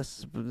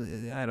plus,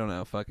 I don't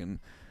know,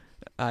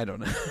 I don't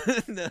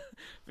know.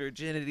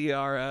 Virginity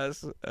are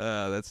us.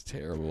 That's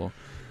terrible.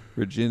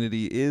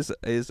 Virginity is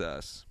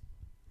us.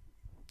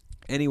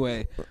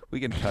 Anyway, we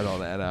can cut all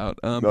that out.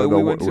 But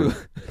we went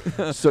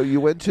to. So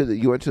you went to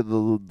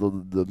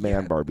the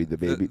man Barbie, the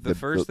baby. The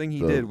first thing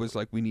he did was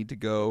like, we need to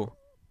go.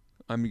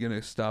 I'm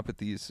gonna stop at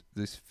this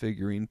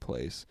figurine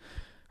place,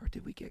 or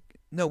did we get?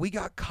 No, we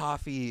got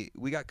coffee.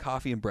 We got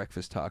coffee and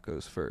breakfast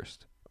tacos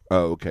first.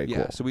 Oh, okay,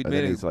 Yeah, cool. so we And made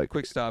then a he's like,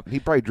 quick stop. He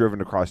probably driven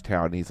across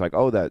town. And he's like,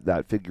 oh,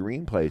 that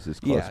figurine place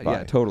is close by.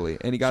 Yeah, totally.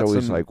 And he got so some.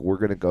 he's like, we're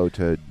gonna go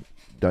to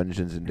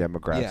Dungeons and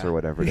Democrats Yeah. or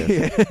whatever it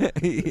is.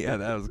 Yeah,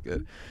 that was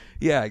good.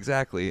 Yeah,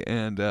 exactly.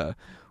 And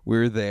we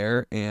were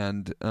there,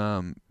 and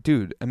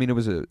dude, I mean, it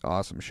was an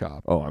awesome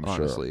shop. Oh, I'm sure.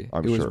 honestly.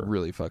 I'm it was sure.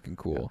 really fucking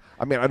cool.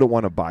 I mean, I don't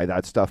want to buy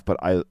that stuff, but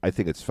I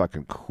think it's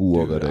fucking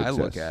cool Dude, that it I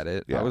look exists. at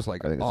it. Yeah, I was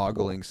like I think it's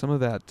ogling cool. some of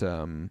that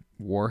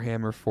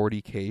Warhammer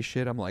 40K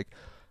shit. I'm like,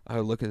 I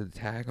would look at the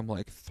tag. I'm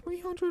like,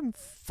 $350,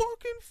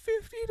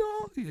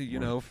 you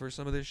know, for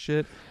some of this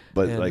shit.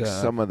 But And, like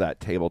some of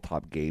that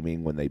tabletop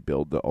gaming, when they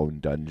build their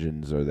own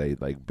dungeons or they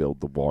like build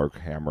the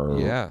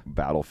Warhammer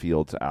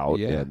battlefields out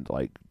and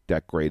like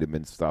decorate them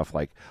and stuff.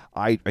 Like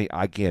I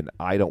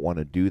don't want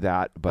to do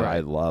that, but I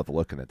love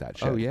looking at that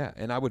shit. Oh yeah,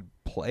 and I would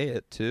play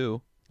it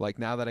too. Like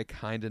now that I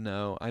kind of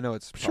know, I know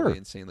it's probably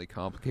insanely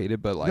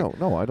complicated, but like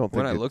no, I don't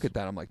think when I look at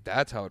that, I'm like,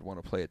 that's how I'd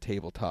want to play a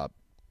tabletop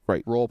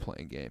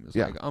role-playing game. It's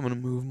Yeah. like, I'm going to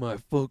move my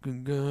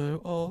fucking guy,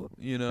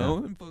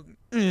 and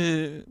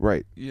fucking,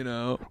 right. You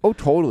know? Oh,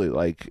 totally.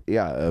 Like,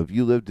 yeah, if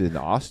you lived in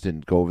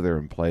Austin, go over there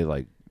and play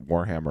like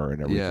Warhammer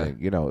and everything,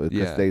 you know,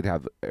 because they'd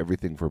have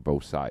everything for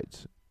both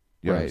sides.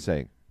 You know what I'm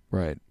saying?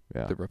 Right.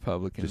 Yeah. The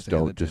Republicans just and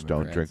don't the just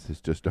don't drink Democrats. this.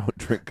 Just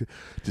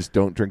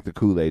don't drink the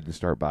Kool-Aid and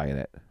start buying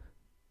it.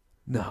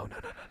 No.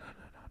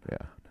 Yeah.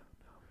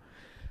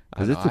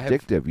 Because it's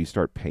addictive. You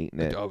start painting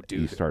it. Oh, dude.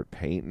 You start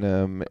painting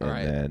them,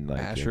 and then like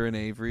Asher and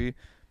Avery,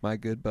 my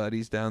good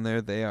buddies down there,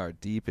 they are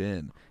deep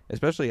in.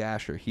 Especially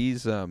Asher.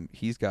 He's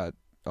got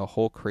a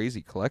whole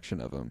crazy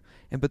collection of them.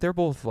 But they're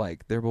both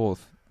like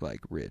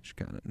rich,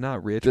 kind of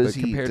not rich, but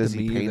compared to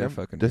me, they're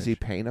fucking Does he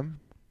rich. paint them?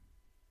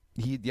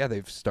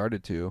 They've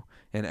started to,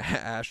 and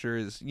Asher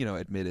is,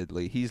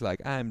 admittedly, he's like,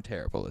 I'm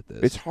terrible at this.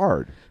 It's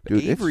hard,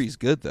 dude. Avery's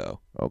good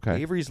though.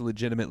 Okay. Avery's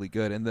legitimately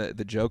good, and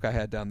the joke I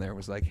had down there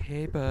was like,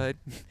 hey bud,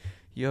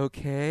 you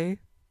okay?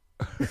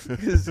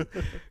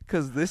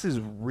 Because this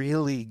is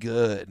really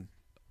good,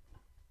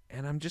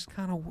 and I'm just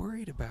kind of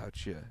worried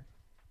about you.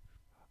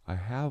 I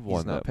have He's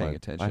one not that paying my,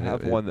 attention. I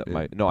have one that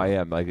my no, I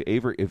am like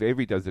Avery. If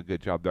Avery does a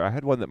good job there, I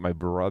had one that my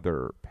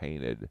brother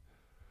painted.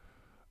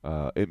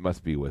 It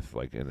must be with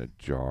like in a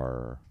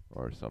jar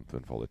or something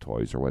full of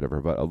toys or whatever.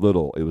 But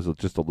it was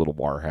just a little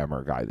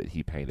Warhammer guy that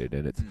he painted,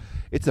 and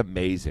it's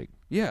amazing.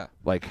 Yeah,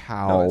 like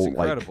how it's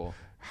incredible. Like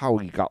how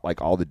he got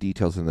like all the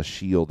details in the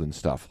shield and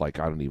stuff. Like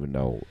I don't even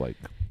know. Like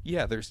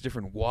yeah, there's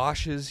different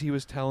washes he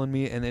was telling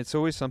me, and it's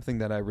always something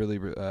that I really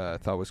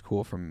thought was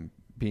cool from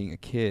being a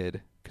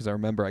kid. Because I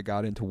remember I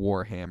got into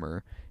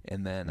Warhammer,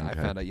 and then I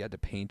found out you had to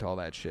paint all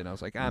that shit, and I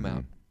was like, I'm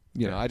out.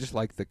 You know, I just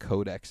like the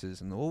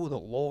codexes and the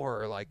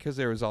lore, like, because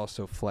there was all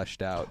so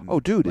fleshed out. And,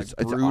 dude, like, it's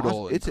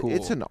brutal. awesome. And cool.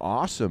 It's an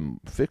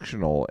awesome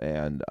fictional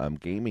and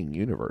gaming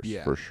universe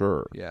for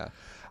sure. Yeah,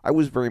 I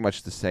was very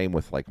much the same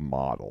with like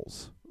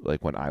models.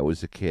 Like when I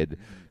was a kid,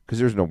 because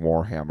there's no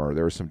Warhammer,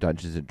 there were some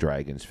Dungeons and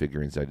Dragons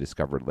figurines I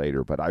discovered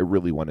later, but I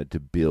really wanted to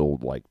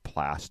build like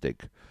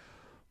plastic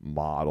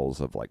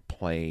models of like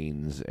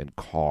planes and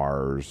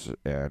cars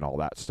and all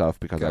that stuff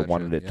because I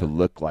wanted it to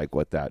look like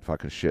what that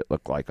fucking shit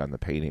looked like on the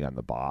painting on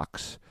the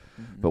box.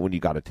 But when you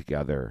got it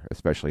together,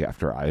 especially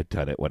after I had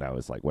done it when I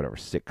was like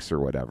 6 or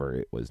whatever,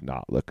 it was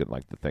not looking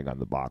like the thing on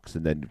the box.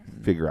 And then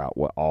figure out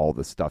what all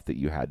the stuff that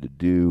you had to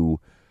do,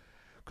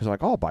 because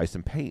like, I'll buy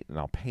some paint and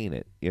I'll paint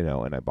it,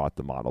 and I bought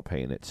the model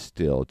paint. It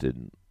still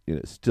didn't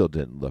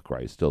look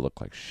right. It still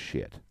looked like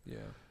shit. Yeah.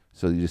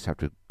 So you just have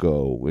to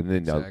go, and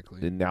then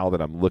now that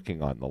I'm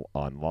looking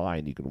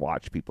online, you can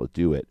watch people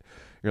do it.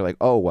 You're like,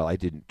 oh well, I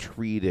didn't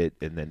treat it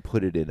and then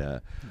put it in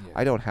a. Yeah.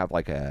 I don't have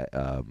like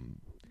a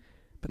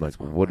like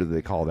what do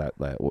they call that?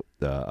 The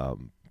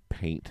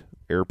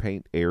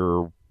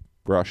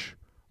airbrush.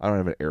 I don't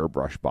have an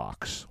airbrush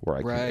box where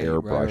I can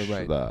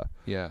airbrush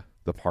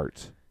the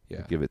parts.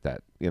 Yeah. Give it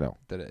that, I'm a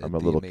the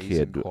little amazing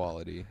kid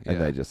quality.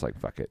 and I just like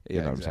fuck it.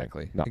 You know exactly. What I'm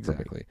saying? Not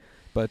exactly. for me.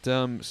 But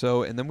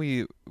so, and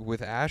then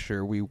with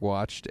Asher, we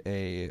watched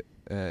and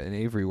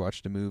Avery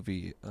watched a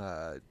movie,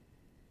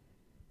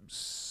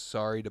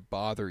 Sorry to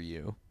Bother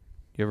You.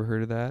 You ever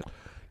heard of that?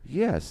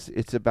 Yes,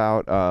 it's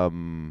about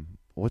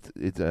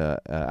it's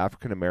a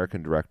African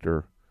American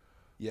director.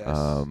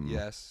 Yes,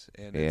 yes,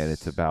 and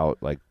it's about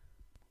like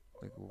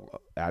Like,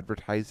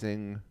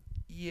 advertising.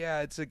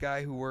 yeah, it's a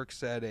guy who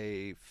works at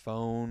a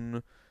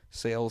phone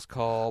sales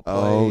call place.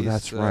 Oh,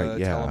 that's right.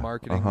 Yeah.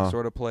 Telemarketing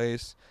sort of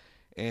place,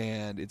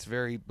 and it's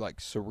very like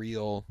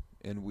surreal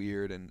and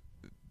weird, and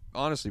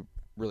honestly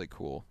really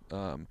cool.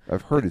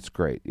 I've heard it's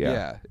great. Yeah.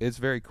 Yeah, it's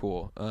very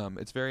cool.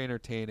 It's very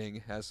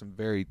entertaining. Has some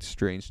very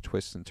strange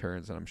twists and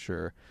turns, and I'm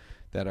sure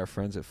that our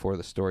friends at For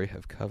the Story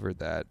have covered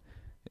that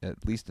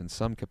at least in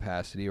some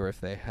capacity, or if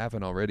they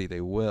haven't already,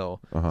 they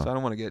will. So I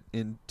don't want to get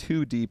in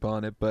too deep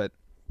on it, but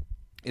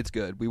it's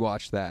good. We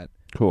watched that.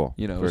 Cool.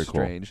 You know, it was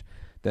strange. Cool.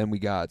 Then we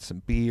got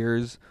some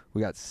beers.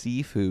 We got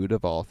seafood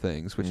of all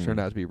things, which turned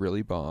out to be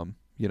really bomb.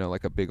 You know,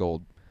 like a big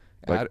old.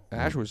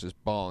 Ash was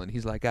just balling.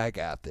 He's like, I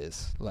got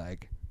this.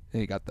 Like, and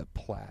he got the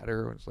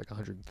platter. It was like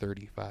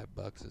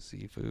 $135 of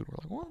seafood. We're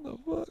like, what the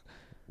fuck?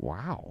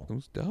 Wow, it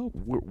was dope.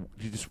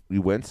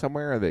 You went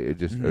somewhere, or they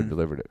just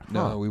delivered it?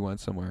 Huh. No, we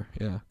went somewhere.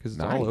 Yeah, because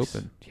it's all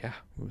open. Yeah,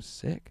 it was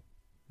sick.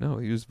 No,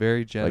 he was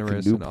very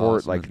generous. Like Newport, and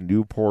awesome. like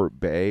Newport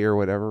Bay or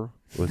whatever.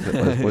 Was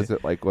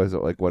it like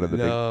one of the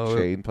big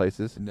chain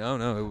places? No,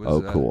 it was.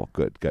 Oh, cool.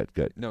 Good.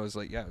 No, it was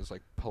like it was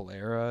like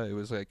Polera. It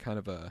was like kind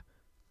of a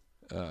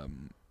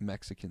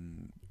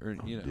Mexican, or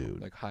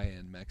like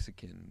high-end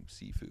Mexican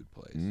seafood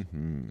place.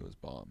 It was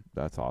bomb.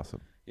 That's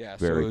awesome. Yeah,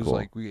 very so it was cool.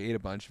 like we ate a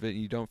bunch of it, and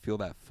you don't feel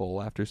that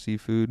full after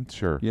seafood.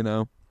 Sure. You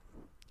know?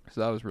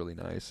 So that was really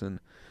nice. And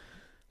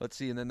let's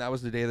see, and then that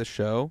was the day of the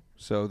show.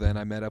 So then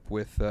I met up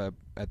with,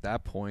 at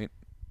that point,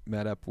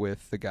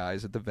 the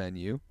guys at the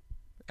venue.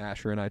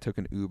 Asher and I took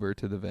an Uber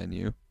to the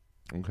venue.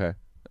 Okay.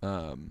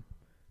 Then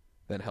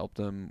helped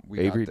him.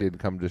 Avery didn't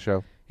come to the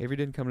show? Avery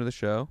didn't come to the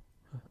show.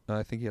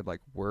 I think he had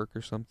like work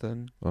or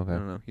something. Okay. I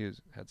don't know. He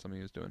had something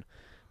he was doing.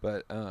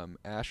 But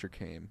Asher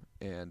came,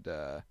 and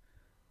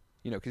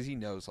because he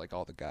knows like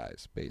all the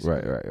guys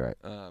basically. Right.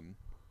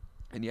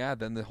 And yeah,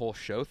 then the whole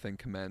show thing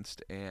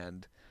commenced,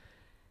 and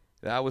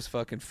that was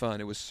fucking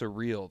fun. It was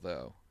surreal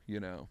though.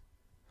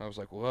 I was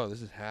like, whoa,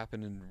 this is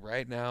happening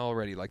right now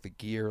already. Like the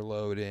gear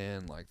load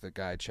in, like the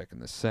guy checking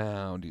the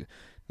sound,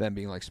 then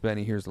being like,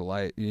 Spenny, here's the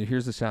light.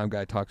 Here's the sound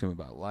guy talking to him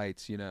about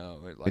lights.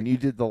 Like, and you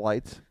did the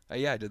lights?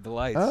 Yeah, I did the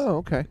lights. Oh,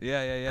 okay.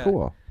 Yeah.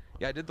 Cool.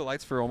 Yeah, I did the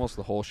lights for almost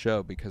the whole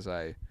show because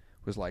I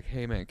was like,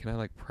 hey man, can I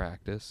like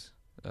practice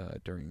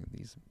during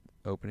these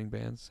opening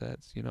band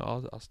sets?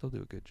 I'll still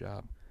do a good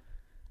job.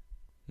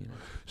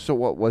 So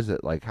what was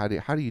it like? How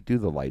do you do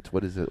the lights?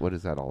 What is it? What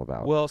is that all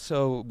about? Well,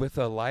 so with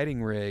a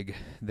lighting rig,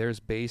 there's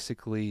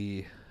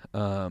basically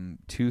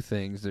two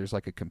things. There's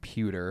like a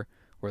computer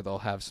where they'll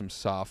have some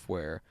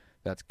software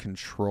that's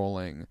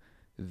controlling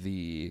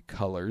the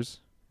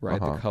colors, right?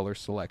 The color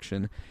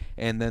selection,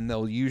 and then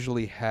they'll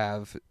usually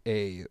have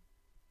it's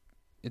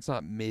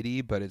not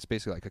MIDI, but it's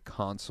basically like a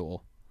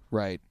console,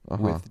 right?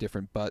 With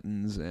different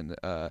buttons and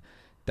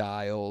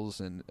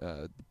dials and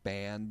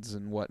bands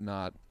and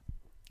whatnot.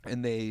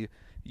 And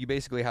you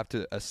basically have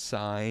to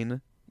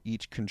assign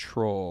each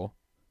control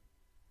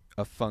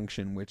a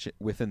function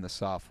within the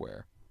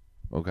software.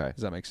 Okay.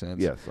 Does that make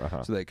sense? Yes.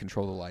 So they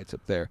control the lights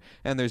up there.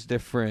 And there's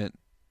different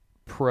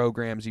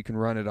programs you can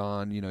run it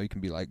on. You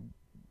can be like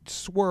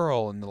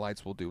swirl and the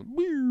lights will do what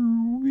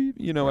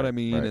I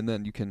mean? Right. And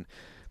then you can,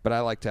 but I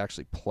like to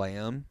actually play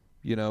them,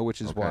 which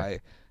is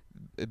why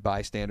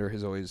Bystander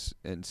has always,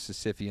 and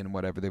Sisyphean and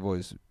whatever, they've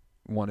always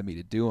wanted me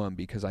to do them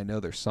because I know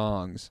their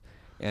songs.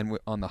 And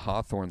on the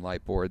Hawthorne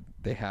light board,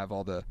 they have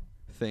all the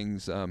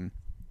things.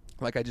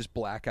 Like I just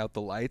black out the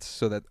lights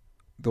so that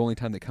the only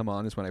time they come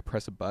on is when I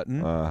press a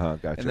button.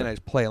 Gotcha. And then I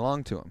just play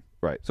along to them.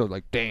 Right. So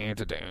like dan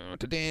to dan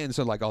to dan.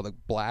 So like all the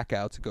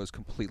blackouts, it goes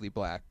completely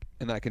black,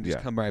 and then I can just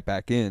come right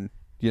back in.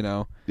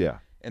 Yeah.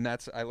 And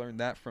I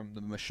learned that from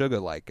the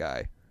Meshuggah light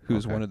guy,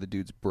 who's one of the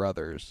dude's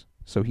brothers.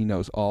 So he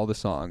knows all the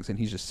songs, and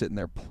he's just sitting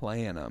there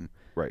playing them.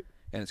 Right.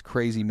 And it's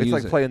crazy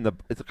music. It's kind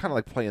of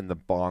like playing the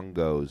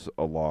bongos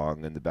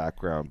along in the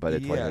background, but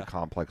it's like a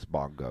complex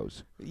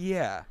bongos.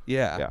 Yeah.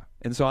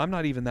 And so I'm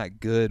not even that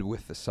good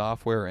with the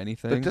software or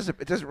anything. It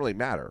doesn't really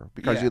matter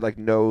because you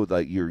know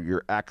that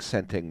you're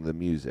accenting the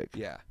music.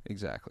 Yeah,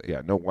 exactly.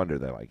 Yeah, no wonder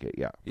they like it.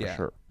 Yeah, for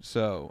sure.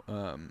 So,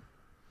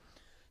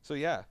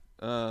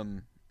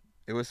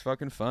 it was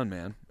fucking fun,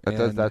 man.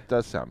 That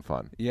does sound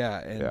fun.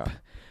 Yeah,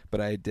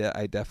 but I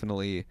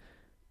definitely.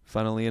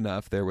 Funnily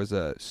enough, there was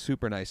a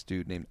super nice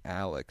dude named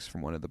Alex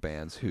from one of the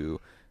bands who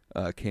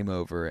came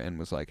over and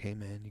was like, hey,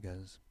 man, you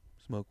guys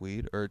smoke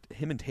weed? Or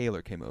him and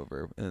Taylor came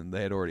over, and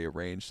they had already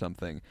arranged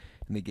something,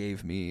 and they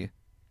gave me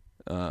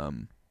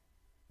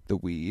the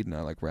weed, and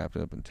I like wrapped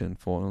it up in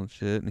tinfoil and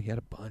shit, and he had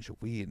a bunch of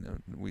weed,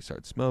 and we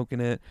started smoking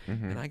it,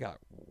 and I got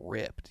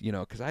ripped,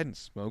 because I hadn't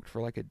smoked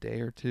for like a day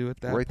or two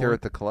at that point. Right there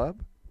at the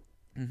club?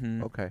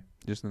 Mm-hmm. Okay.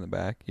 Just in the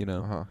back,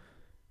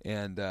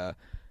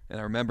 And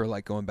I remember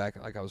like going back,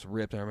 like I was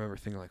ripped. And I remember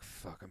thinking like,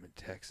 fuck, I'm in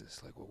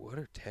Texas. Like, well, what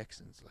are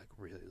Texans like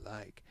really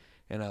like?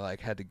 And I like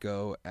had to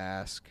go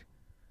ask.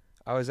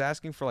 I was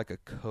asking for like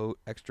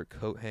extra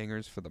coat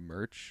hangers for the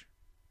merch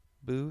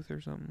booth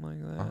or something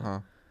like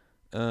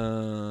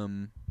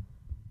that.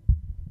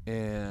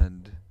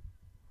 And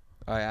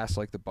I asked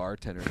like the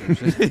bartender.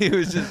 He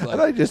was just like,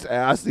 And I just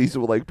asked these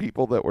were like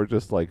people that were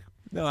just like,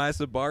 no, I asked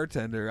the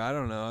bartender. I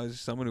don't know. I was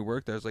someone who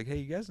worked there. I was like, hey,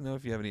 you guys know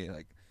if you have any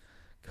like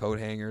coat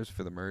hangers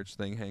for the merch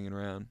thing hanging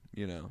around?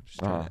 You know, just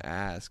trying to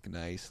ask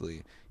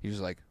nicely. He was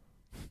like,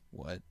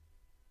 what?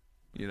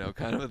 You know,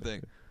 kind of a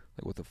thing.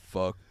 Like, what the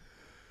fuck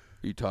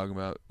are you talking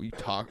about? Are you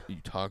talking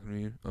to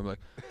me? I'm like,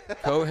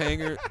 coat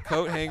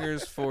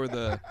hangers for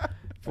the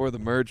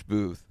merch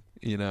booth.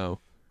 You know,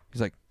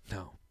 he's like,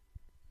 no.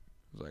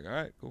 I was like, all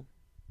right, cool.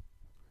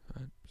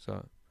 All right,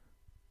 so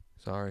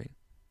sorry.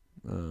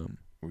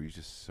 were you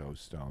just so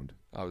stoned?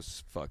 I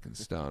was fucking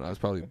stoned. I was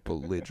probably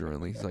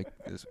belligerently. He's like,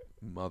 this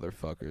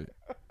motherfucker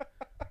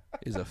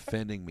is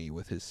offending me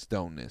with his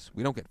stonedness.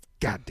 We don't get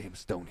goddamn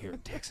stoned here in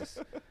Texas.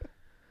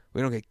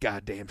 We don't get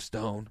goddamn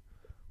stoned.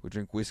 We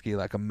drink whiskey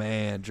like a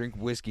man. Drink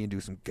whiskey and do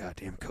some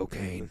goddamn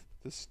cocaine.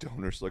 The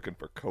stoner's looking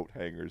for coat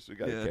hangers. We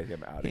gotta get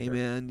him out of Hey, here.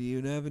 man, do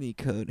you have any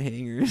coat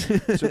hangers?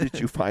 So did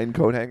you find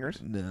coat hangers?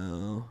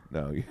 No.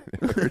 No, you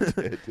never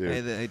did,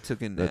 dude. I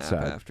took a nap That's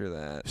sad. after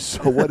that.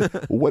 So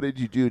what did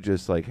you do?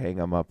 Just like hang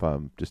them up,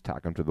 just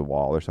tack them to the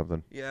wall or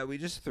something? Yeah, we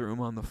just threw them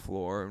on the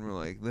floor and we're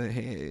like,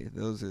 hey,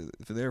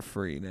 they're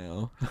free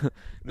now.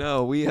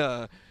 No,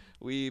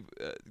 we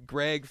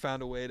Greg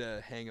found a way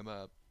to hang them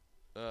up.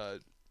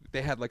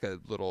 They had like a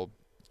little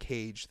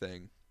cage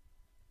thing,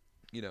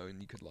 you know, and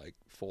you could like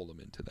fold them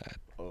into that,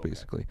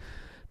 basically.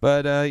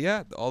 But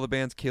yeah, all the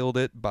bands killed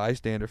it.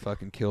 Bystander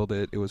fucking killed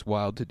it. It was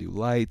wild to do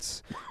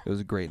lights. It was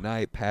a great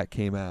night. Pat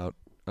came out.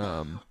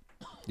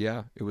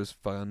 Yeah, it was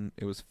fun.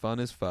 It was fun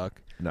as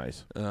fuck.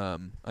 Nice.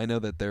 I know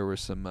that there were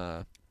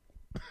some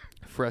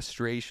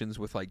frustrations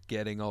with like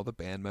getting all the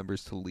band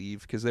members to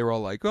leave because they were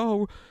all like,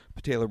 "Oh,"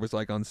 Taylor was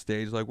like on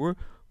stage, like, "We're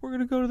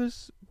gonna go to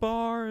this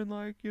bar and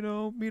like, you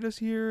know, meet us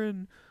here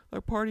and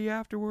like party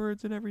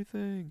afterwards and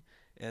everything."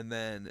 And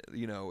then,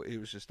 you know, it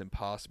was just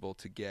impossible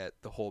to get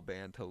the whole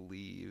band to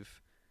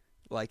leave,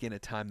 like in a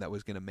time that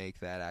was gonna make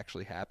that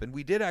actually happen.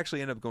 We did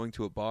actually end up going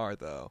to a bar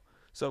though,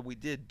 so we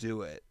did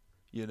do it,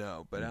 you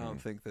know. But I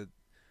don't think that,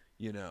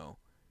 you know,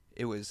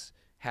 it was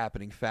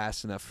happening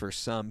fast enough for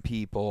some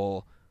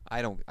people.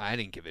 I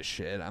didn't give a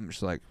shit. I'm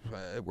just like,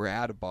 we're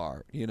at a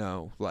bar, you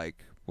know, like,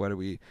 what are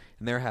we?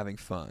 And they're having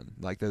fun.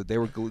 Like they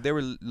were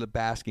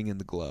basking in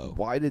the glow.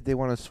 Why did they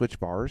want to switch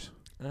bars?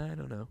 I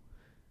don't know.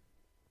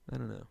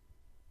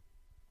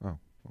 Oh,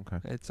 okay.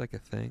 It's like a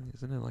thing,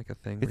 isn't it? Like a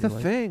thing. It's where a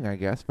you thing, I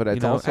guess, but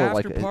it's know, also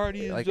after like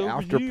party is like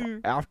over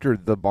here. after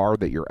the bar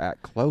that you're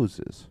at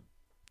closes.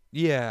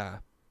 Yeah.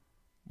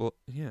 Well,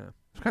 yeah.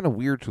 It's kind of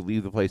weird to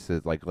leave the place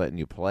that's like letting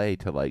you play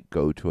to like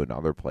go to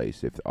another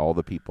place if all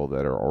the people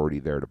that are already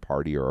there to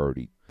party are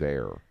already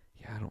there.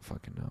 Yeah, I don't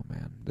fucking know,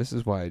 man. This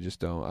is why I just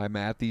don't. I'm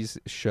at these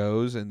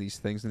shows and these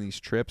things and these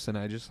trips, and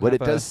I just. But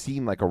it does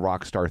seem like a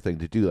rock star thing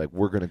to do. Like,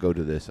 we're going to go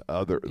to this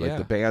other. Like,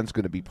 the band's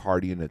going to be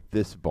partying at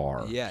this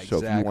bar. Yeah, So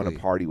if you want exactly. to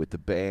party with the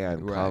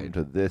band, come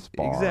to this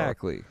bar.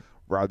 Exactly.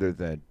 Rather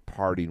than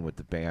partying with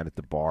the band at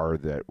the bar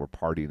that we're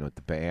partying with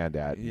the band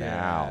at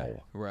now.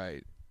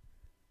 Right.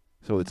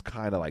 So it's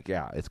kind of like,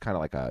 it's kind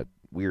of like a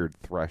weird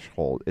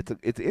threshold.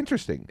 It's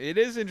interesting. It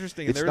is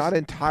interesting. It's not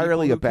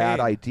entirely a bad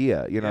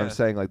idea. You know what I'm Yeah.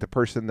 saying? Like the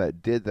person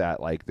that did that,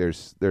 like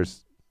there's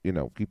you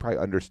know, he probably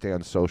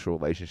understands social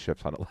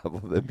relationships on a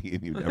level that me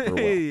and you never will.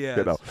 Yeah,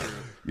 you know? that's true.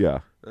 Yeah.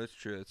 That's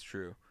true. That's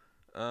true.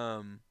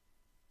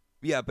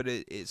 Yeah, but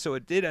so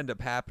it did end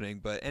up happening.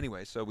 But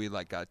anyway, so we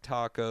like got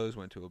tacos,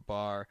 went to a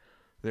bar.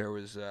 There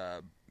was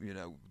you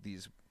know,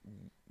 these,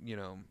 you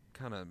know,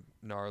 kind of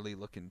gnarly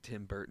looking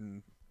Tim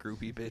Burton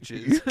groupie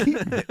bitches.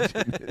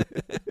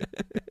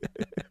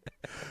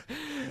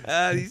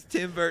 These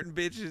Tim Burton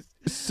bitches.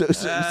 So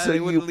they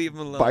you, wouldn't leave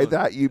them alone. by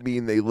that you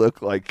mean they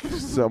look like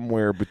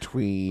somewhere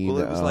between. Well,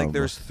 it was like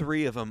there's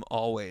three of them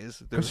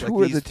always. There's like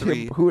who are these the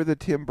three. Who are the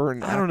Tim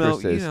Burton I don't know.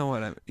 actresses? You know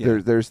what I'm. Yeah.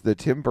 There's the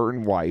Tim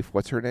Burton wife.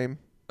 What's her name?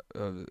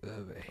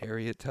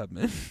 Harriet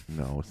Tubman.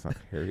 No, it's not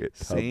Harriet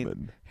Saint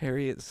Tubman.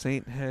 Harriet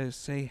Saint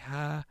say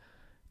hi.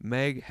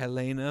 Meg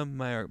Helena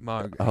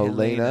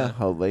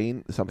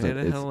Helene something.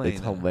 Helena. It's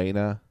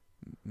Helena.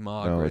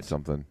 Margaret. No, it's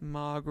something.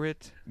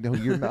 Margaret. No,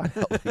 you're not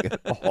helping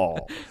at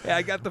all. Yeah,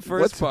 I got the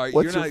first part.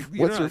 What's You're her, not.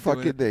 You're what's her not doing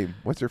fucking it. name?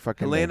 What's her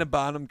fucking Helena name?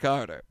 Bonham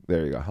Carter.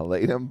 There you go.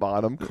 Helena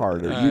Bonham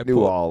Carter. All You right, knew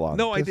pull- all on.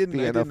 No, I Just didn't.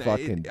 Being I didn't. a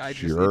fucking It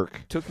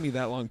jerk. took me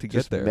that long to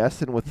Just get there.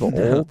 messing with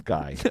the old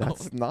guy.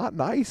 That's not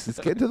nice. It's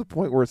getting to the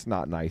point where it's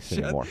not nice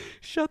anymore.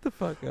 Shut the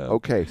fuck up.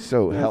 Okay,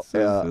 so, That's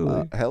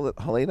so silly.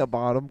 Helena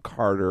Bonham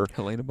Carter,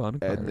 Helena Bonham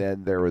Carter. and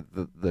then there was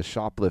the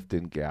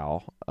shoplifting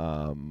gal.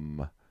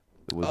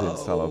 Was in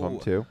some of them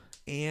too.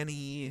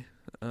 Annie.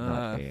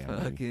 Not Annie.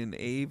 Fucking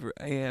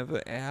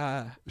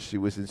Ava. She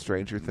was in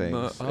Stranger Things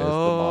as the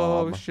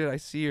Oh mom. shit! I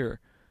see her.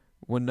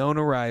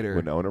 Winona Ryder.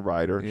 Winona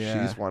Ryder.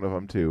 Yeah. She's one of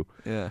them too.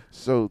 Yeah.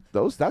 So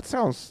that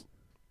sounds.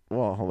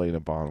 Well, Helena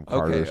Bonham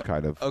Carter's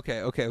kind of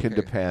Okay. can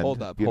depend.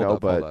 Hold up. you hold know,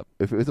 up. but Hold up.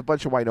 if it was a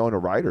bunch of Winona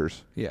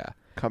Riders Yeah.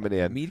 coming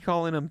in, Me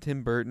calling them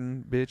Tim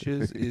Burton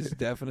bitches is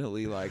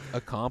definitely like a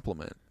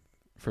compliment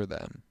for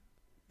them.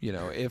 You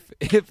know, if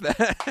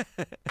that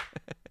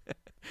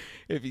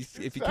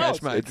if you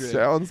catch my it drift.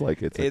 sounds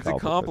like it's a for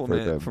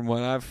compliment them. from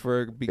what I've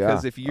heard,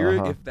 because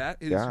Yeah, if that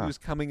is who's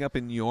coming up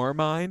in your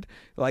mind,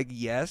 like,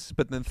 yes,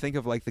 but then think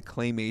of like the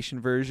claymation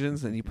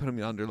versions and you put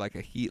them under like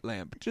a heat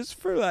lamp just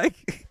for like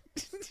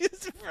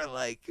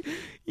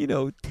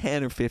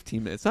 10 or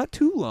 15 minutes, not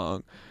too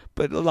long,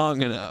 but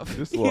long enough.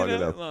 Just long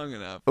enough. Long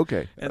enough.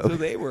 Okay. And so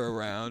they were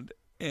around,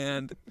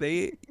 and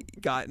they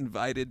got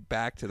invited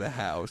back to the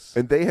house.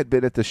 And they had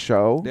been at the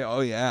show?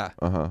 Oh, yeah.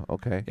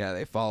 Okay. Yeah,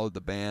 they followed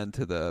the band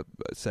to the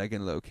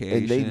second location.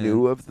 And they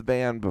knew of the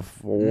band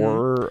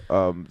before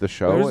the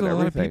show There's and a everything?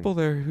 lot of people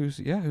there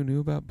who knew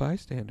about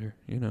Bystander,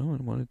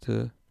 and wanted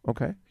to,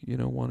 Okay.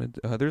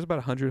 there's about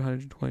 100,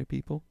 120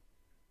 people.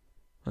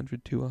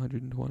 100 to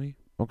 120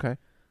 Okay.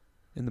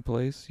 in the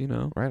place,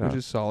 Right which on.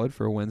 is solid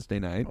for a Wednesday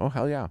night. Oh,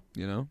 hell yeah.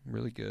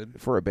 Really good.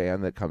 For a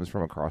band that comes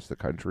from across the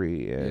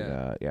country.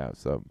 And,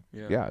 so,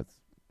 it's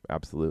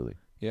absolutely.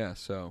 Yeah,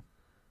 so,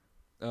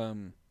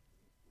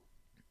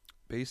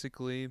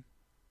 basically,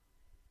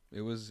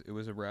 it was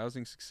a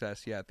rousing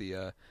success. Yeah,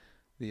 the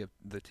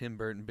Tim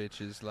Burton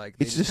bitches, like,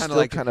 It just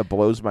still kind of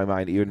blows my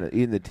mind, even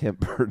in the Tim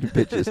Burton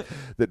bitches,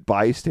 that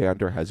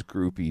Bystander has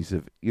groupies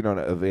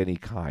of any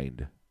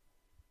kind.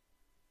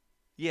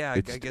 Yeah,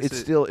 It's, I guess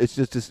it's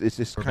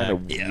just kind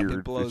of Yeah, weird.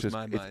 it blows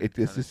my mind It's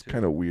kinda just too.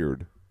 kind of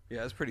weird.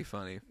 Yeah, it's pretty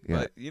funny. Yeah.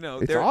 But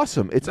It's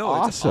awesome. It's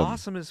awesome. It's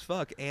awesome as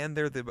fuck, and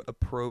they're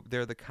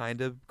the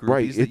kind of groupies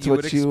Right. that It's you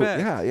what would you.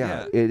 expect.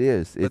 Yeah. It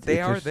is. But It's they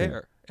are interesting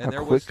there, and how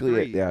there was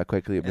quickly three.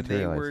 quickly it And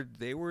materialized.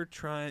 they were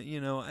trying,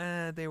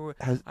 they were.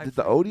 Did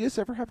the Odious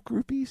ever have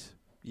groupies?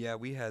 Yeah,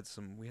 we had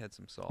some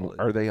solid.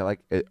 Are they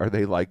like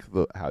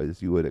the how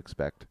as you would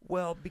expect?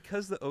 Well,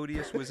 because the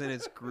Odious was in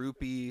its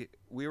groupie,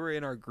 we were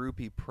in our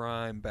groupie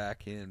prime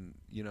back in,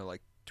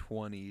 like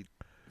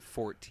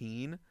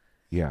 2014.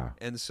 Yeah.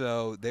 And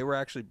so they were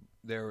actually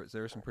there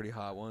were some pretty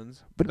hot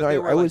ones. But they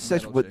were I like was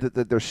such metal chicks.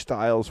 that their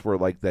styles were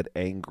like that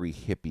angry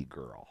hippie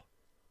girl.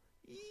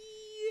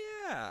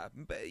 Yeah,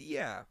 but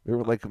yeah. They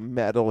were like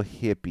metal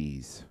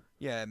hippies.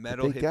 Yeah,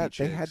 metal hippie They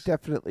chicks. had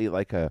definitely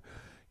like a,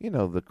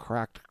 the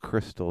cracked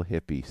crystal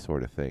hippie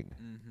sort of thing.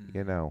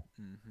 Mm-hmm.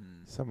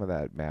 Some of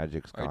that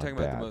magic's Are you gone talking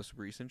bad. about the most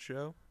recent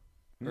show?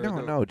 Or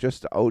No,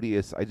 just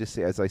Odious. I just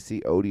say as I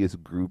see Odious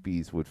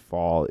groupies would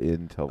fall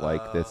into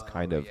like this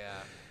kind of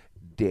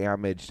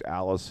damaged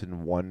Alice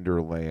in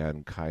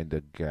Wonderland kind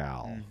of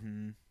gal.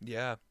 Mm-hmm.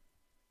 Yeah.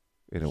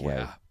 In a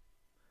way.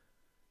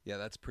 Yeah,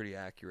 that's pretty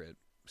accurate.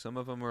 Some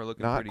of them are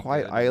looking Not pretty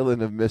quite good.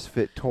 Island of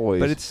Misfit Toys.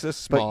 But it's a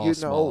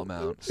small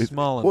amount.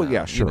 Small amount. Well,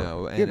 yeah, sure.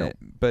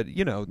 But,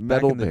 metal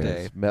back in the bands.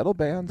 day. Metal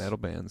bands. Metal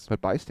bands.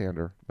 But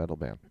Bystander, metal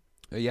band.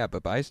 Yeah,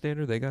 but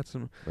Bystander, they got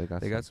some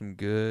They some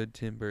good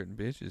Tim Burton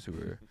bitches who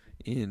are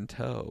in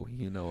tow.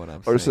 You know what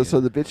I'm Or saying? so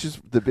the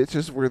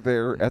bitches were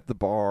there at the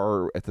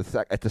bar at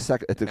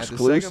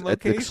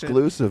the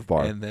exclusive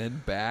bar. And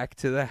then back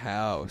to the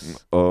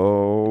house.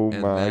 Oh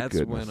and my that's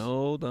goodness. when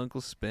old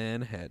Uncle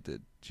Spen had to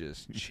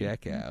just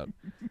check out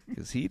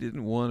because he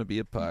didn't want to be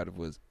a part of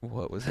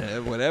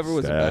whatever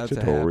was about to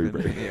Statutory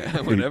happen. rape.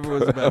 Yeah, whatever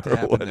was about to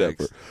happen Whatever.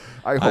 next.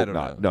 I hope don't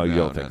not. know. No, you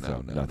No, don't think no,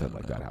 so. no, Nothing no,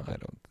 like no, that I happened.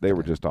 don't. They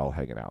were just all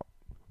hanging out.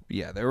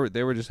 Yeah, they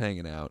were just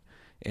hanging out,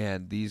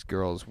 and these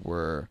girls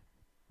were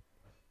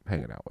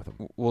Hanging out with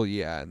them. well,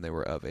 yeah, and they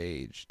were of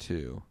age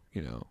too,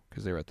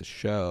 because they were at the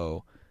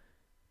show.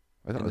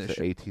 I thought it And was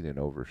the the 18 and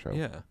over show.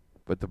 Yeah,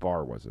 But the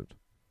bar wasn't.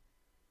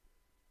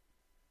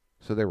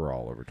 So they were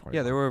all over 21.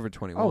 yeah, they were over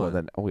 21. Oh, well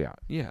then. Oh, yeah.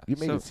 Yeah, You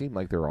made so, it seem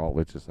like they're all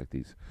just like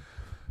these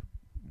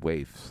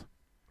waifs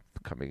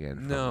coming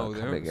in. No,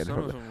 coming in some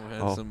from of the- them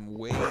had Oh. some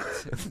weight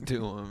to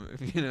them,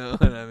 if you know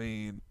what I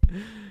mean.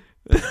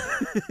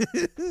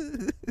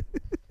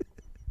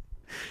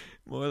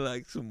 More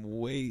like some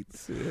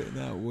weights,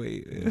 not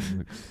weight.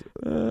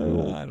 I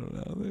don't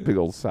know. Big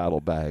old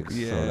saddlebags.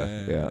 Yeah,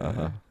 sorta. Yeah.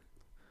 Uh-huh.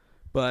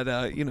 But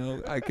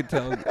I could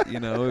tell,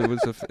 it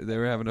was they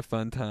were having a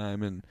fun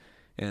time,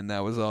 and that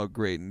was all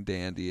great and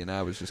dandy, and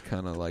I was just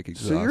kind of like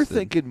exhausted. So you're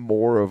thinking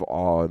more of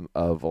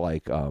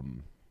like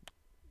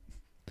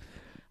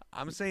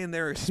I'm saying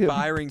they're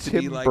aspiring to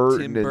Tim be like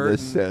Burton Tim Burton in the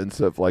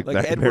sense of like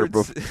Nightmare,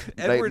 Edward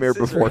Nightmare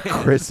Before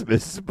Scissorhands.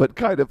 Christmas, but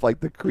kind of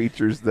like the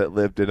creatures that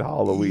lived in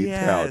Halloween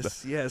Town.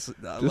 Yes,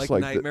 Just like like the-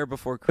 Nightmare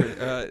Before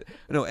Christmas.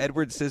 No,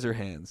 Edward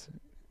Scissorhands.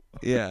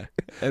 Yeah,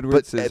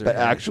 Edward Scissorhands. But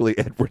actually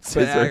Edward But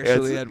Scissorhands.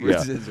 actually Edward yeah.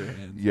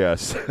 Scissorhands.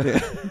 Yes.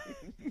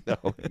 Yeah.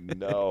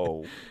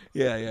 No.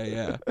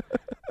 Yeah.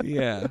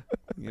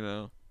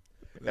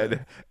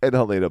 And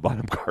Helena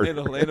Bonham Carter. And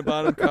Helena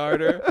Bonham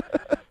Carter,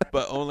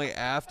 but only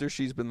after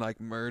she's been like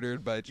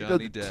murdered by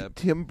Johnny Depp.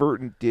 Tim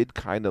Burton did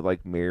kind of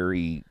like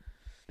marry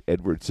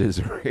Edward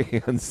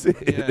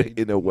Scissorhands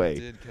in a way.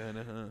 Did kind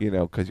of,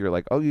 huh? Because you're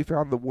like, oh, you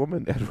found the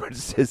woman, Edward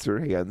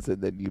Scissorhands,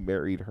 and then you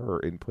married her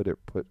and put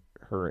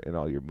her in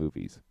all your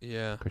movies.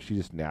 Yeah. Because she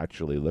just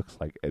naturally looks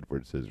like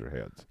Edward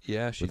Scissorhands.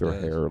 Yeah, she with her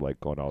does. hair like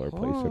going all over the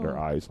place and her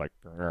Oh. eyes like,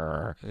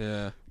 "Grr,"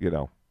 Yeah.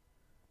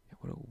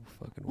 What a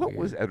fucking What weird.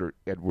 was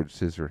Edward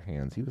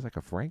Scissorhands? He was like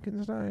a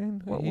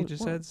Frankenstein. He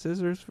just had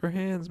scissors for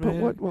hands,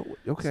 man. But what?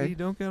 Okay. See,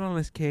 don't get on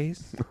his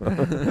case.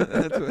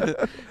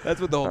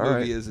 that's what the whole All movie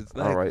right. is. It's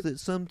All like right. that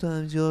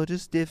sometimes you're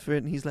just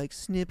different. And he's like,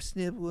 snip,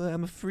 snip. Well,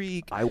 I'm a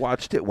freak. I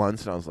watched it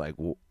once and I was like,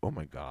 oh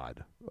my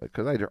god,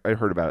 because I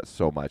heard about it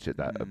so much at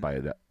that by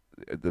the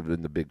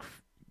big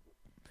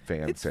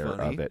It's fanfare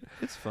funny. of it.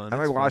 It's fun.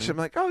 And it's I watched it, funny.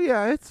 I'm like, oh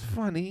yeah, it's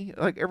funny.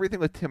 Like everything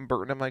with Tim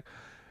Burton, I'm like,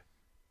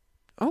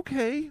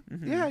 okay,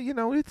 Mhm. yeah,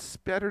 it's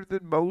better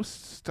than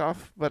most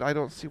stuff, but I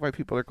don't see why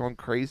people are going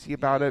crazy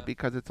about Yeah. it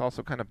because it's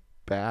also kind of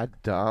bad,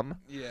 dumb.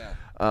 Yeah.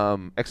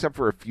 Except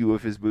for a few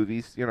of his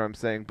movies, you know what I'm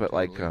saying? But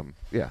like, Totally.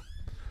 yeah.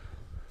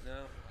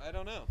 No, I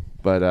don't know.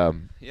 But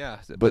Yeah.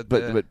 but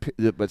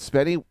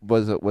Spenny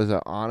was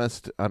an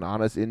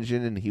honest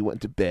engine, and he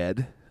went to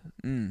bed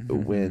when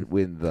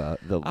the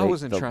late, I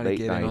wasn't the trying to late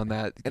get night, in on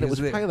that. and it was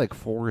 'cause probably like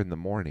 4 a.m.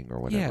 or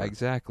whatever. yeah,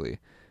 exactly.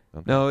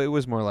 Okay. No, it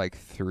was more like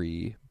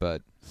 3,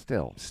 but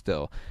Still,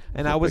 still.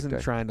 And It's a I big wasn't day.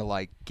 trying to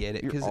like get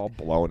it you're because all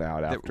blown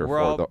out after we're 4.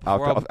 all- the, we're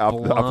all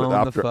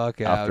blown the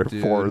fuck out, after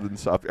dude. 4 and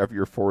stuff. After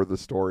your 4 of the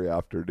story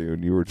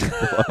afternoon, you were just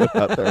blown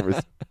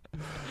out.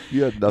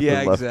 You had nothing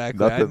yeah, left.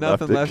 exactly. I had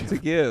nothing left to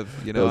give.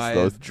 give. You know, I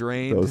had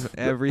drained those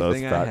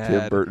everything fat I Tim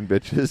had. Burton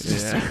bitches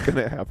just Yeah.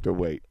 gonna have to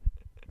wait.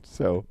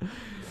 So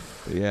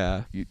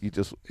Yeah, you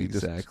just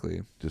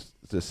exactly. just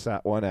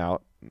sat one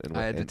out. And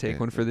I had to take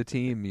one for the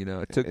team. You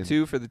know, it took and-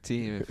 2 for the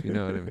team. If you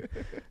know what I mean.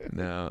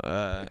 No.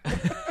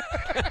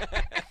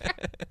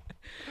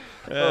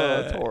 Oh,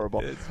 it's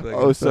horrible. It's fucking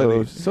Oh,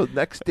 funny. so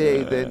next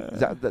day,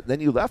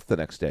 then you left the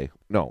next day.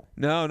 No,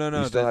 No.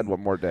 you still had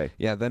one more day.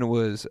 Yeah, then it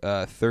was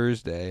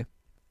Thursday,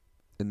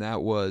 and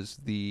that was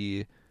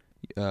we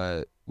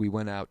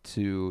went out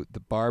to the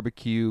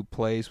barbecue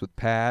place with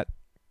Pat,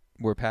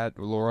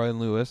 Leroy and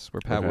Lewis,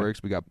 where Pat Okay.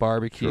 works. We got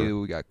barbecue,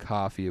 Sure. we got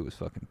coffee. It was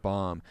fucking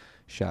bomb.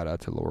 Shout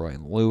out to Leroy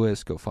and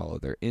Lewis. Go follow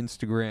their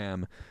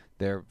Instagram.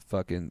 They're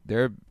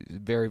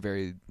very,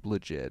 very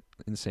legit,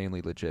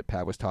 insanely legit.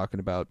 Pat was talking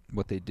about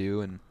what they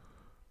do, and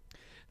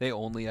they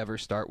only ever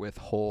start with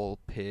whole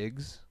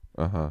pigs.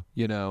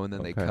 You know, and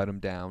then they Okay. cut them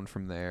down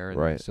from there, and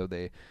Right. so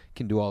they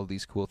can do all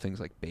these cool things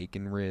like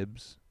bacon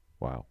ribs.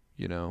 Wow.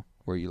 You know,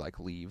 where you like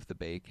leave the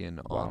bacon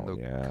Wow, on the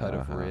yeah, cut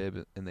of uh-huh.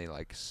 rib, and they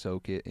like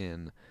soak it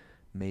in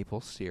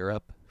maple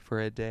syrup for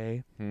a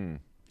day, and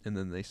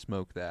then they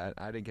smoke that.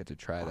 I didn't get to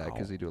try that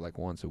because Wow. they do it like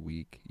once a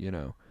week. You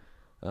know,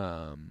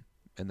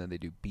 and then they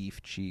do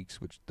beef cheeks,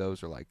 which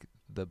those are like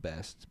the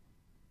best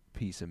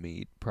piece of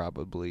meat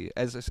probably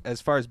as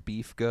far as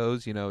beef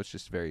goes. You know, it's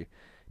just very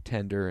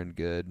tender and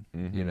good.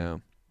 Mhm. You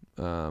know,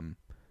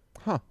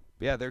 Huh.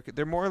 yeah,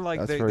 they're more like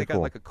That's they very got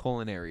cool. like a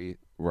culinary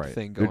Right.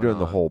 thing They're going doing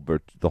the on.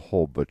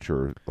 whole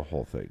butcher, the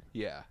whole thing.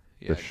 Yeah,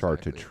 The exactly.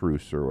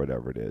 chartreuse or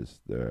whatever it is.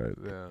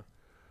 Yeah,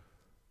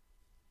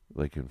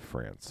 Like in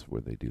France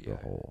where they do Yeah, the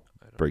whole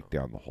I don't break know.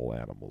 down the whole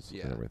animals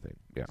Yeah. and everything.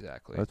 Yeah.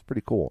 Exactly. That's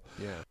pretty cool.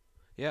 Yeah,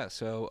 yeah.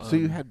 So So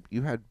you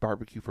had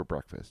barbecue for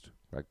breakfast,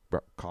 like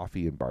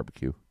coffee and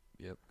barbecue.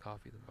 yep,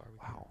 coffee and barbecue.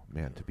 Wow,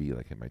 man, to be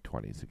like in my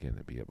 20s again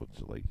and be able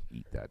to like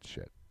eat that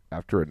shit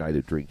after a night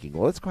of drinking.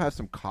 Well, let's go have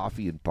some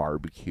coffee and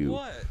barbecue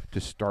What? to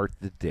start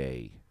the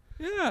day.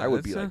 Yeah, I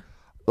would be like,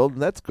 oh,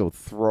 let's go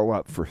throw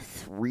up for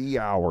 3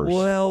 hours.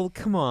 well,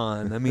 come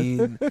on. I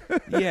mean,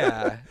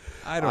 yeah.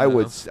 I don't I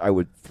know.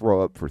 would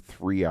throw up for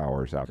 3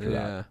 hours after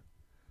Yeah. that.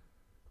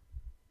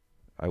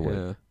 I would.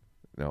 Yeah.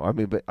 No,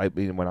 but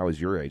when I was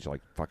your age,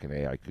 like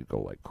fucking I could go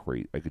like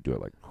crazy. I could do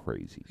it like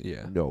crazy.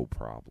 Yeah. No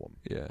problem.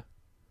 Yeah.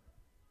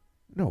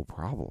 No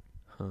problem.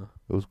 Huh.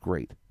 It was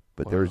great.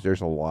 But Wow.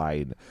 there's a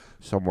line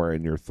somewhere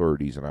in your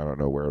 30s, and I don't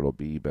know where it'll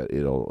be, but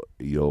you'll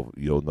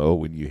know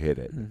when you hit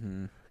it.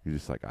 Mm-hmm. You're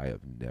just like, I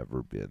have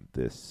never been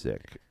this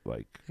sick,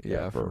 like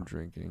Yeah, ever. from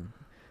drinking.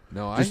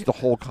 No, Just the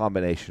whole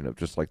combination of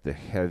just like the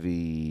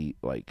heavy,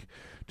 like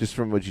just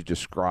from what you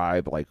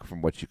described, like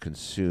from what you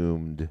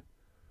consumed,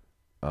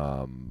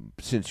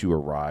 since you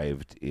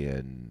arrived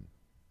in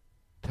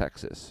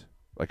Texas.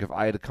 Like if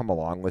I had come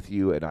along with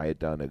you and I had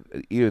done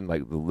even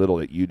like the little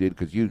that you did,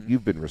 because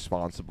you've been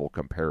responsible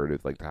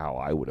comparative like to how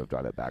I would have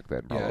done it back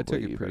then. Probably yeah, I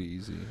took it even. pretty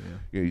easy.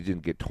 Yeah. You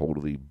didn't get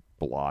totally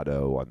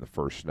blotto on the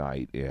first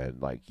night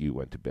and like you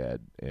went to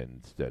bed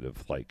instead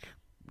of like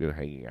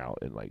hanging out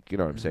and like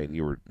what I'm saying.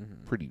 You were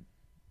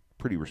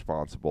pretty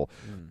responsible.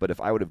 But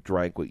if I would have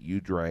drank what you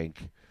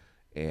drank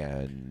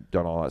and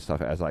done all that stuff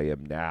as I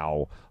am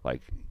now,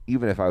 like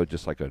even if I was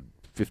just like a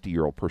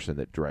 50-year-old person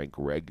that drank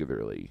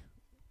regularly,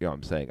 what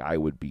I'm saying, I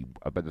would be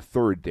by the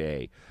third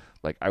day,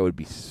 like I would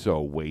be so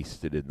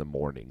wasted in the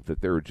morning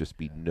that there would just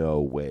be no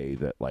way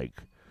that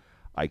like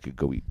I could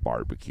go eat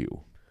barbecue.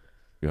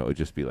 It would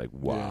just be like,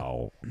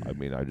 wow. I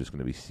mean, I'm just going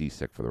to be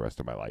seasick for the rest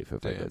of my life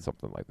if I did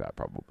something like that,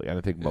 probably. And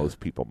I think most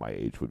people my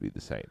age would be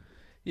the same.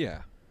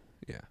 Yeah.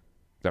 Yeah.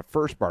 That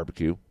first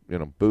barbecue,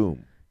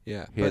 boom,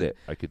 Yeah. hit it.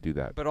 I could do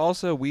that. But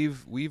also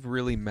we've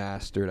really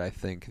mastered, I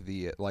think,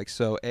 the like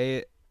so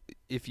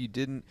if you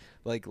didn't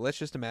like, let's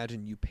just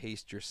imagine you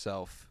paced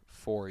yourself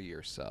for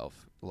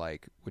yourself,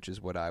 like, which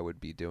is what I would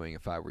be doing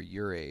if I were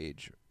your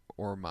age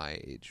or my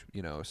age,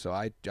 you know. So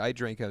I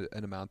drank an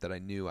amount that I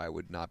knew I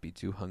would not be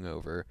too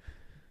hungover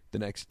the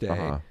next day,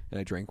 and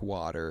I drank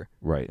water.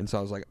 Right. And so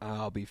I was like,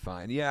 I'll be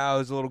fine. Yeah, I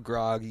was a little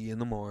groggy in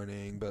the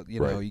morning, but you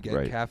know, you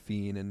get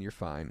caffeine and you're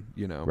fine,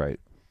 you know. Right.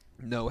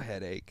 No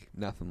headache,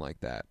 nothing like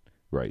that.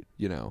 Right.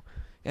 You know.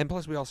 And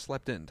plus we all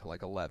slept in till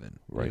like 11,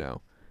 right. you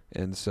know.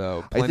 And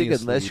so I think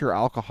unless sleep. you're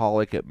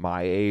alcoholic at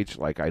my age,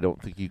 like I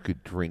don't think you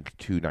could drink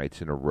 2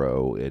 nights in a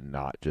row and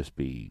not just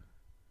be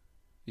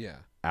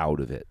out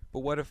of it. But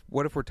what if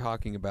we're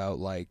talking about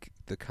like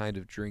the kind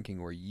of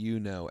drinking where you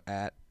know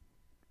at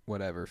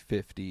whatever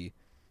 50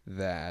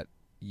 that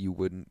you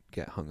wouldn't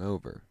get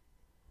hungover?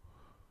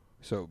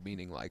 So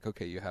meaning like,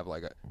 okay, you have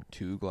like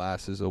 2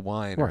 glasses of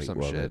wine or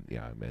some shit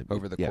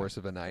over the course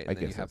of a night, and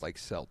then you have like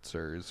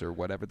seltzers or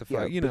whatever the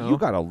fuck, you know. You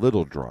got a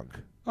little drunk.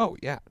 Oh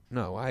yeah,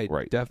 no, I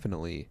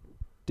definitely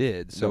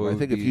did. So I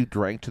think if you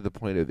drank to the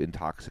point of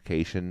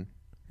intoxication,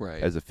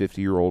 right, as a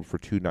 50-year-old for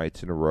 2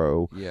 nights in a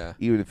row,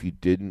 even if you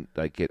didn't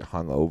like get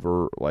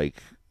hungover,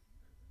 like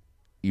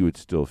you would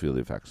still feel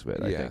the effects of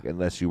it. I think,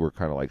 unless you were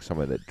kind of like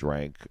someone that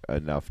drank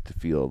enough to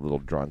feel a little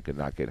drunk and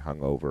not get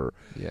hungover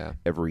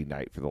every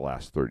night for the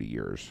last 30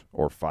 years,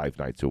 or 5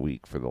 nights a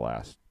week for the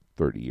last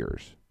 30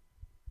 years,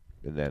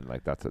 and then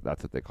like that's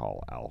what they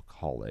call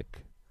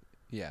alcoholic.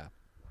 Yeah.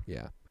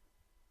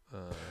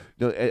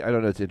 No, I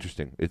don't know. It's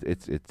interesting.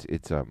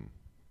 It's I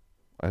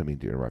don't mean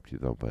to interrupt you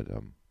though, but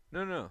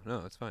No,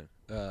 it's fine.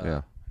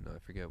 No, I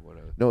forget what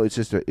I was. No, it's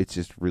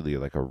just really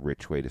like a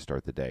rich way to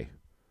start the day.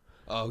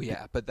 Oh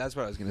yeah, but that's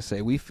what I was gonna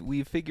say. We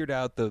figured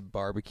out the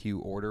barbecue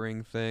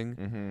ordering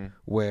thing,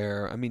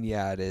 where I mean,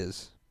 it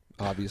is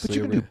obviously. But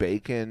you can do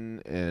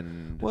bacon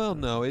and. Well,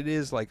 no, it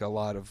is like a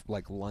lot of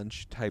like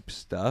lunch type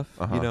stuff,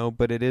 you know.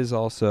 But it is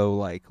also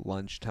like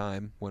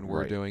lunchtime when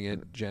we're doing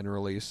it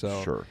generally.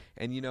 So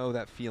and you know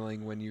that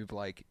feeling when you've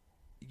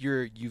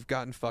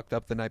gotten fucked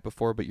up the night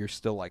before, but you're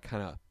still like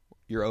kind of.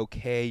 You're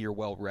okay, you're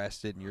well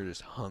rested, and you're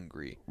just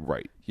hungry.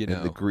 Right. You know?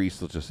 And the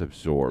grease will just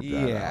absorb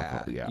that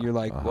alcohol. Yeah. You're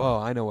like, whoa,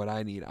 I know what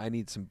I need. I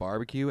need some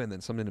barbecue and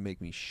then something to make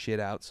me shit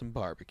out some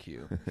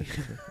barbecue.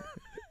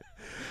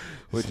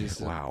 Which is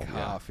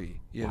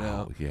coffee, you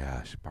know?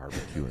 Yeah,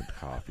 barbecue and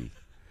coffee.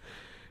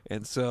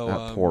 And so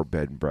that poor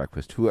bed and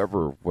breakfast.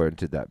 Whoever went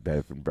to that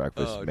bed and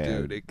breakfast,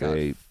 man, dude, it got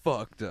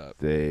fucked up.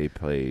 They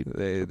played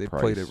they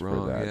played it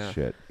wrong. For that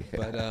shit.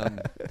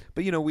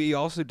 But you know, we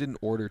also didn't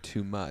order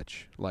too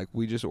much. Like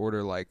we just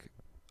order like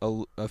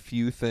a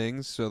few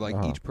things. So like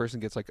each person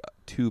gets like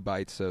 2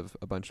 bites of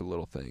a bunch of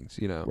little things.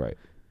 You know. Right.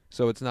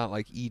 So it's not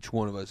like each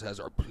one of us has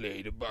our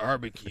plate of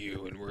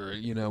barbecue and we're,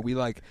 you know,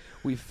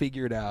 we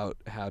figured out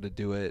how to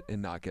do it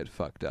and not get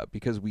fucked up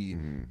because we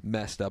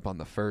messed up on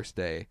the first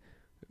day.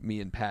 Me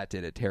and Pat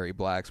did at Terry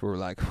Black's where we're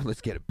like,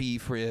 let's get a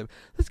beef rib,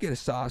 let's get a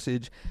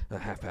sausage, a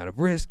half pound of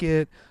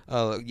brisket,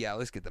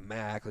 let's get the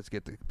mac, let's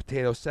get the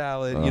potato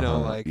salad, you know,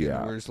 like,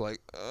 and we're just like,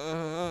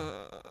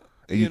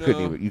 you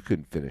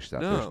couldn't finish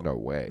that. No, there's no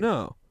way.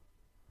 No.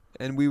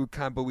 And we would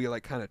kind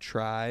of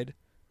tried.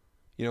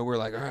 You know, we're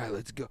like, all right,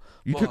 let's go.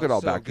 You took it all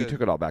back. Good. You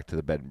took it all back to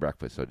the bed and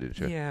breakfast, so didn't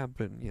you? Yeah,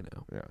 but you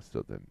know. Yeah,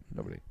 still didn't.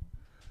 Nobody.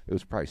 It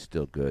was probably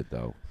still good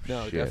though.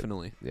 No,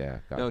 definitely. Yeah.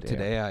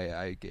 Today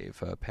I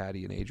gave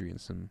Patty and Adrian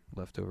some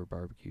leftover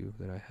barbecue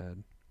that I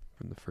had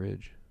from the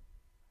fridge,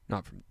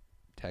 not from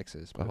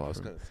Texas. But I was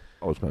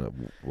gonna.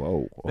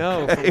 Whoa.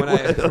 No,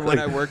 okay. from when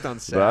I worked on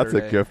Saturday.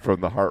 That's a gift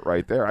from the heart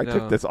right there. I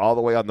took this all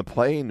the way on the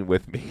plane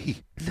with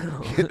me.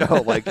 No. You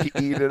know, like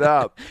eat it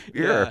up.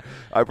 Here,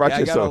 I brought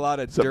you got some, a lot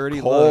of some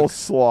dirty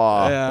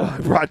coleslaw. Yeah.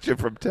 I brought you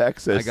from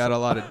Texas. I got a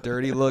lot of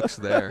dirty looks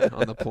there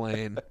on the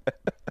plane.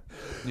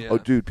 Yeah. Oh,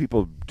 dude,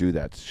 people do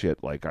that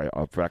shit. Like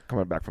I'm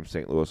coming back from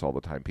St. Louis all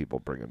the time. People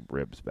bringing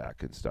ribs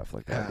back and stuff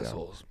like that.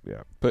 Assholes.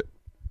 Yeah. But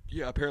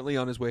yeah, apparently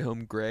on his way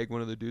home, Greg,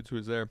 one of the dudes who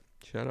was there,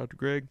 shout out to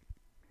Greg,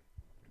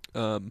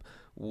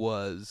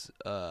 was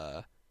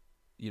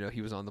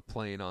he was on the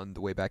plane on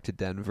the way back to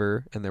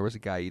Denver, and there was a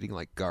guy eating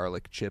like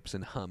garlic chips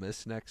and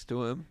hummus next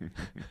to him.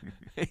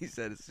 He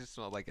said it just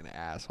smelled like an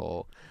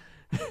asshole.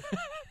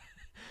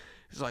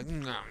 It's like,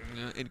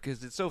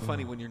 because it's so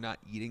funny when you're not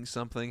eating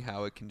something,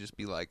 how it can just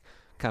be like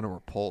kind of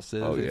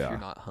repulsive if you're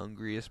not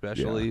hungry,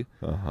 especially.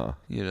 Yeah.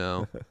 You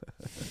know,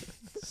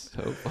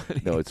 so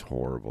funny. No, it's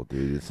horrible,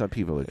 dude. Some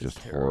people are just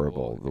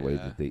horrible the way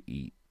that they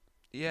eat.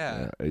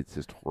 Yeah, it's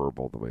just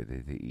horrible the way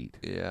they eat.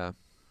 Yeah.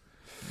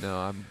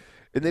 No,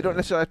 and they don't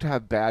necessarily have to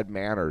have bad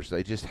manners.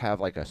 They just have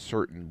like a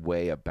certain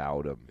way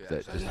about them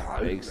that just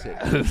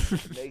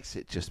makes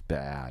it just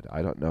bad.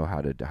 I don't know how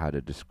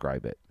to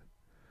describe it.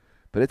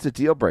 But it's a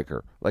deal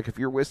breaker. Like if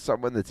you're with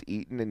someone that's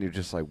eating and you're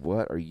just like,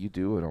 "What are you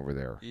doing over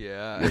there?"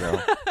 Yeah, you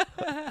know.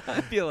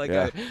 I feel like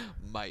I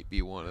might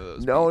be one of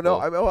those. No.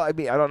 I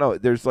mean, I don't know.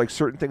 There's like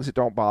certain things that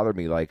don't bother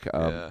me. Like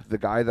the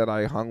guy that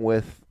I hung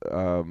with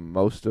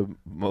most of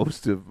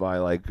my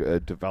like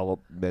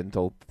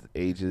developmental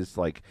ages,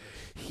 like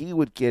he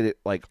would get it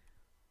like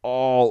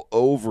all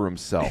over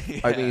himself.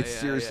 I mean,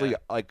 seriously,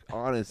 like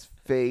on his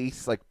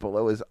face, like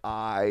below his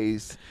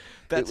eyes.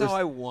 That's how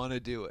I want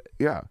to do it.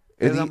 Yeah.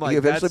 And 'Cause I'm like, he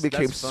eventually that's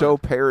became fun. so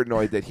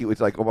paranoid that he would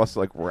like almost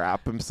like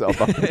wrap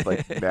himself up with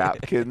like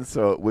napkins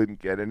so it wouldn't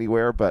get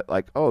anywhere. But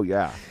like, oh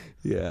yeah,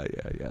 Yeah.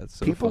 It's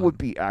so people fun. would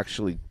be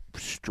actually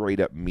straight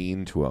up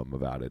mean to him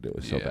about it. It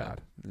was so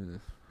bad. Yeah,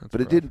 that's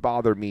But it rough. didn't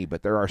bother me.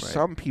 But there are Right.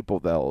 some people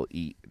that'll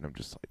eat, and I'm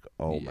just like,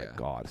 oh my Yeah.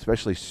 god,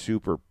 especially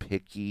super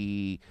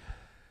picky.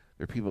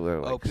 There are people that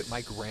are like, Oh,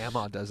 my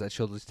grandma does that.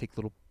 She'll just take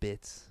little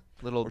bits,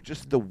 little. or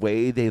just the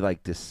way they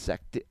like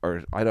dissect it,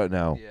 or I don't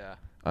know. Yeah,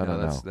 I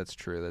don't know. That's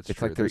true. That's It's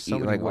true. like they're There's so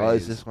eating many like, oh,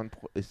 is ways. this one?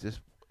 Is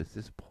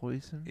this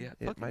poison? Yeah,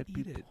 it fucking might be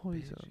eat it, bitch,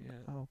 poison.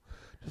 yeah. Oh,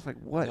 just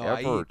like No,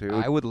 whatever, dude.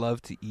 I would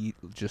love to eat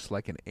just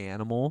like an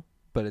animal,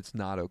 but it's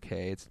not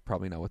okay. It's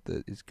probably not what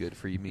is good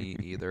for me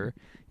either.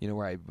 You know,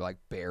 where I like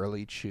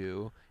barely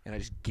chew and I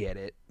just get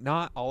it,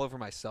 not all over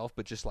myself,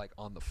 but just like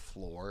on the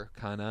floor,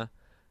 kind of.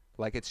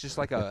 Like it's just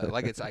like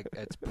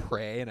it's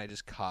prey, and I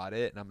just caught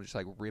it, and I'm just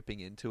like ripping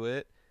into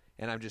it,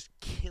 and I'm just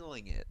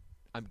killing it.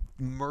 I'm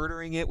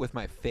murdering it with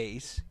my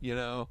face, you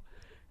know,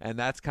 and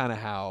that's kind of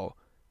how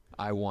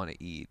I want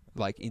to eat,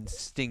 like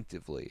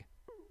instinctively.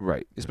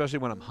 Right. Especially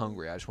when I'm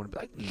hungry, I just want to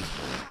be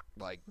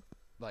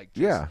like, just,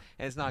 Yeah.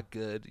 and it's not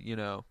good, you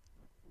know.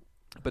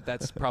 But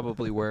that's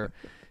probably where,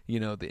 you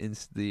know,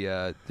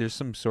 there's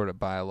some sort of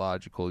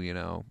biological, you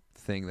know,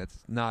 thing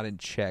that's not in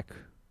check,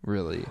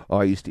 really. Oh,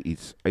 I used to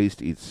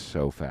eat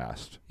so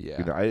fast. Yeah.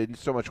 You know, I didn't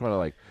so much want to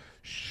like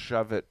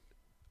shove it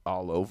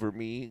all over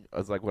me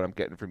as like what I'm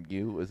getting from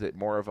you. Is it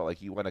more of a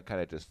like you want to kind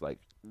of just like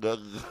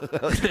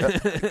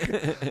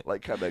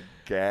like kind of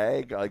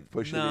gag, like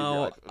push it in? No,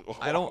 You're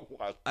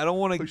like, I don't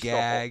want to push the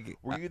gag.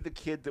 whole- Were you the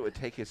kid that would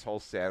take his whole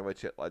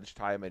sandwich at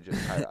lunchtime and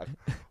just kind of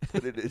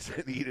put it in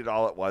and eat it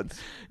all at once?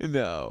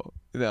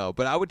 No,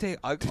 but I would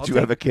take. Did you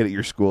have a kid at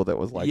your school that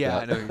was like yeah,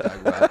 that? I know what you're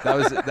talking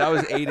about. That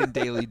was Aiden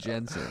Daly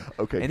Jensen.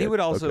 Okay, and he good. would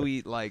also Okay.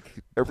 eat like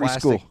Every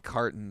plastic school.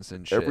 cartons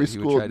and shit. Every He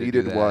would school try to do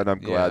needed that. one. I'm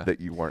glad Yeah. that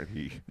you weren't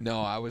he.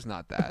 No, I was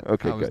not that.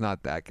 Okay, I was good.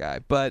 not that guy.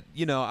 But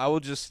you know,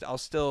 I'll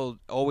still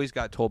always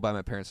got told by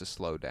my parents to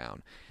slow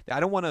down. I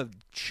don't want to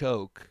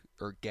choke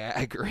or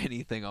gag or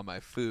anything on my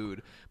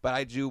food, but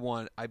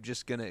I'm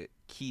just gonna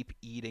keep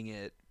eating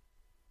it.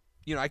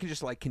 You know, I can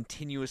just like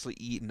continuously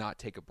eat and not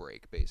take a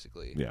break,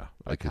 basically. Yeah,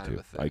 I Like, could kind too.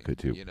 of a I thing, could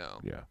too. You know,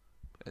 Yeah.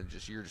 and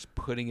you're just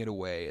putting it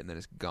away, and then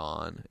it's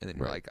gone, and then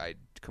you're Right. like, I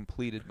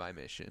completed my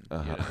mission.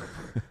 Uh-huh.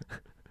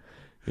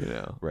 You know, you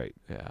know, Right.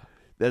 yeah.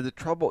 The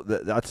trouble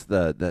that's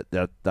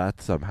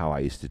how I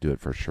used to do it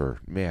for sure.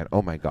 Man,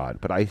 oh my God.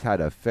 But I had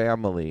a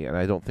family, and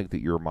I don't think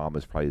that your mom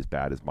is probably as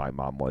bad as my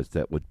mom was,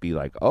 that would be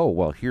like, oh,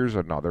 well, here's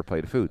another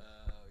plate of food.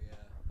 Oh yeah.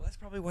 Well, that's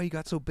probably why you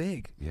got so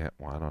big. Yeah,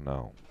 well, I don't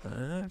know.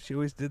 She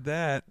always did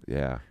that.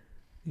 Yeah.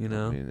 You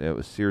know. I mean, it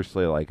was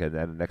seriously like, and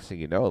then the next thing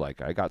you know,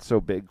 like, I got so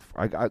big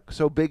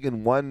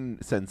in one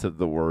sense of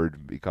the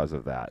word because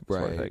of that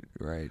sort of thing.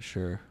 Right,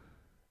 sure.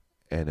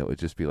 And it would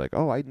just be like,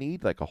 oh, I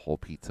need like a whole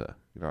pizza.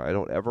 You know, I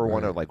don't ever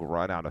want to Right. like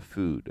run out of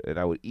food. And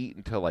I would eat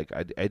until like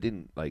I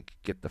didn't like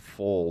get the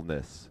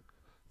fullness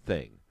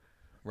thing.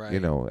 Right.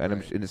 You know, and,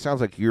 right. and it sounds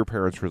like your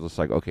parents were just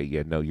like, okay,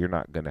 yeah, no, you're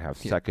not going to have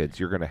Yeah.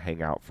 seconds. You're going to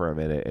hang out for a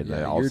minute, and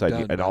then Yeah, all of a you're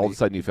sudden, done, all of a buddy.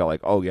 sudden, you felt like,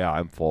 oh yeah,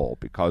 I'm full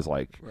because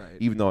like Right.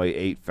 even though I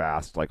ate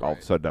fast, like all of a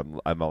Right. sudden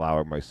I'm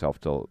allowing my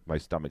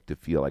stomach to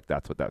feel like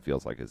that's what that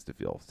feels like, is to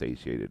feel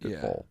satiated and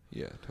Yeah. full.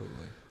 Yeah,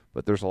 totally.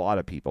 But there's a lot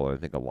of people, and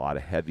I think a lot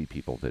of heavy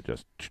people that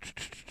just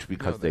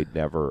because they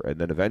never, and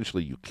then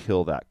eventually you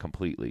kill that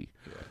completely,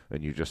 Yeah.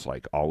 and you're just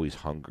like always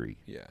hungry.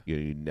 Yeah.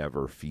 You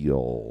never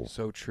feel.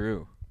 So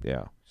true.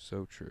 Yeah.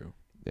 So true.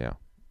 Yeah,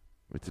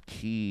 it's a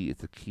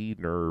key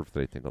nerve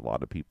that I think a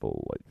lot of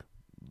people like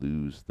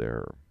lose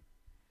their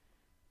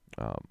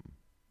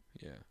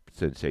Yeah.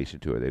 sensation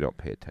to it. They don't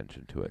pay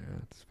attention to it. Yeah,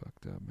 it's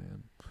fucked up,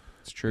 man.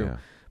 It's true. Yeah.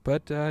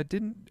 But I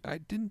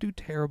didn't do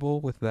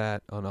terrible with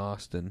that on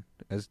Austin.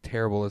 As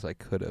terrible as I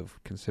could have,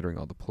 considering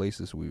all the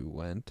places we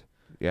went.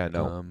 Yeah,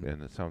 no, Um,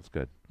 and it sounds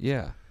good.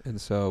 Yeah, and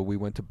so we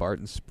went to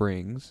Barton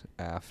Springs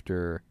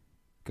after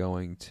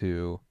going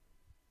to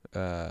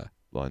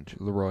Lunch.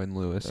 Leroy and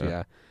Lewis. Yeah.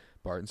 Yeah.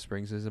 Barton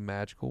Springs is a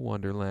magical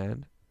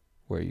wonderland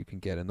where you can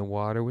get in the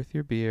water with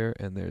your beer,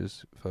 and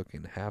there's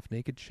fucking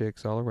half-naked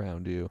chicks all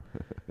around you,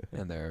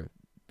 and they're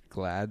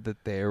glad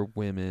that they're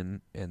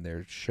women, and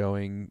they're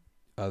showing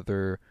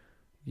other,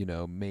 you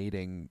know,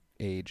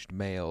 mating-aged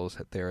males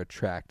their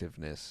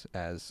attractiveness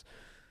as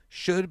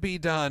should be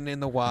done in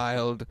the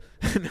wild.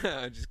 No,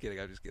 I'm just kidding.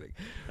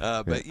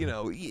 But you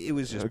know, it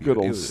was just A good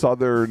old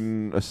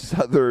southern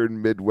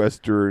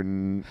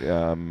Midwestern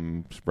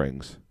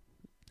Springs.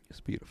 It's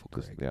beautiful,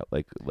 Just, Greg. yeah,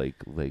 like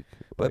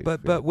But life,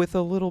 but with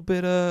a little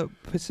bit of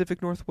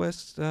Pacific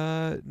Northwest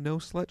no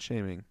slut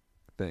shaming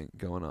thing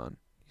going on.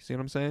 You see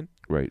what I'm saying?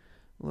 right.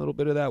 A little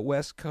bit of that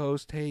West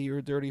Coast, hey, you're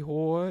a dirty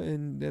whore,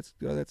 and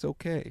that's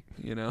okay,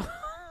 you know,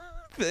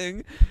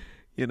 thing.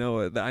 You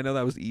know, I know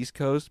that was East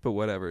Coast, but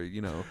whatever,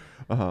 you know.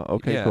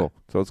 Okay, Yeah. cool.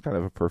 So it's kind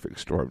of a perfect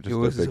storm. Just It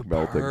was a big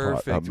melting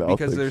perfect pot. A melting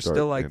because there's storm.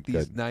 still like Yeah,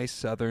 these good. nice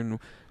Southern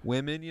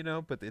women, you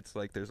know, but it's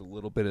like there's a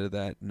little bit of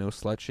that no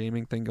slut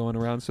shaming thing going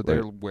around. So Right.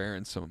 they're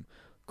wearing some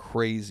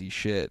crazy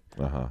shit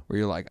Uh-huh. where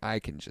you're like,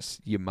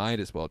 you might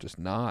as well just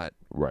not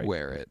Right.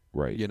 wear it.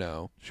 Right. You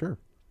know, Sure.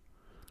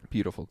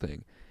 beautiful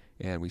thing.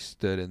 And we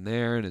stood in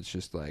there, and it's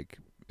just like,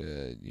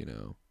 yeah,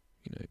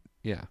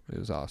 it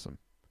was awesome.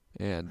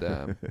 And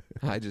I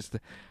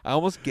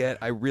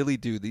really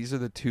do. These are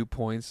the 2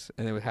 points,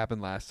 and it would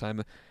happen last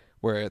time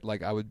where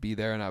I would be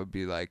there and I would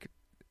be like,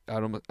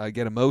 I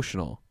get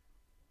emotional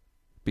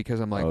because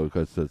I'm like,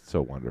 because it's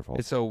so wonderful.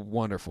 it's so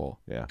wonderful.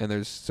 Yeah. And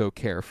there's so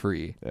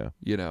carefree.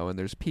 Yeah. And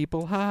there's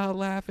people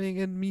laughing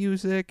and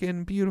music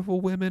and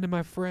beautiful women and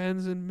my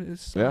friends and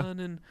his son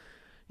and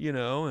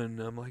and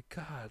I'm like,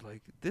 God,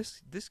 like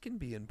this can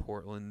be in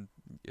Portland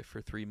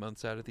for 3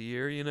 months out of the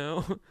year,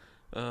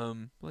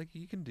 like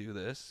you can do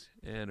this,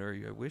 or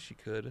I wish you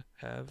could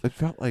have. It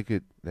felt like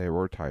it. There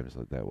were times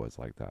that was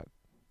like that.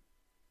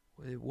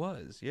 It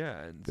was,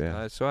 yeah,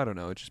 and so I don't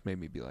know. It just made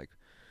me be like,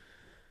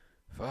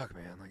 fuck,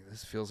 man, like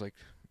this feels like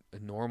a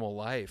normal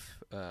life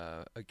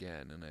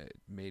again, and it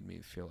made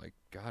me feel like,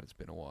 God, it's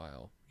been a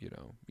while,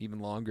 even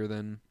longer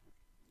than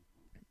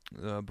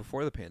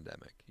before the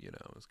pandemic. It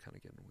was kind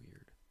of getting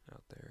weird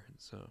out there, and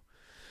so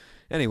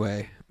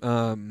anyway,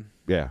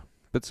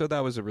 but so that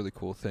was a really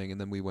cool thing.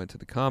 And then we went to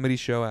the comedy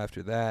show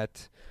after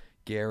that.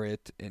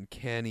 Garrett and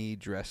Kenny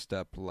dressed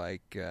up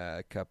like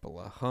a couple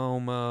of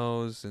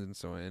homos, and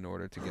so in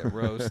order to get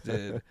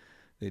roasted,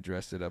 they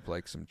dressed it up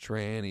like some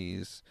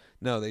trannies.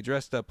 No, they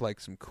dressed up like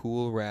some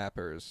cool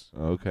rappers.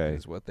 Okay,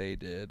 is what they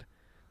did.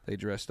 They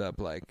dressed up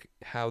like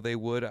how they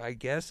would, I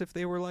guess, if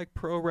they were like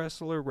pro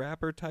wrestler,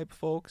 rapper type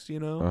folks,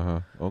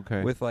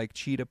 Okay. with like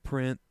cheetah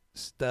print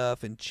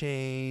stuff and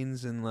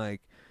chains, and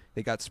like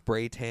they got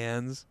spray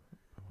tans.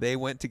 They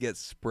went to get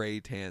spray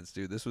tans,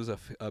 dude. This was a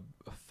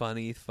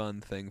funny, fun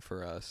thing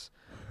for us,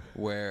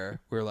 where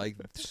we're like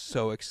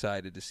so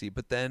excited to see.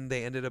 But then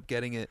they ended up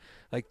getting it.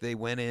 Like they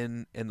went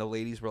in, and the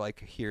ladies were like,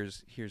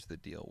 "Here's the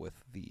deal with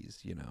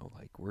these.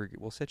 Like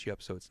we'll set you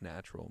up so it's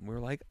natural." And we were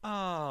like,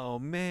 "Oh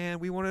man,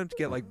 we wanted to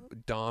get like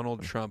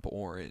Donald Trump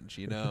orange,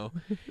 And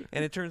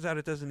it turns out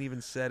it doesn't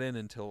even set in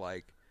until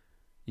like,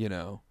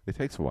 It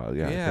takes a while.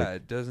 Yeah. Yeah,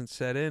 it doesn't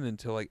set in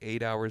until like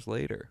 8 hours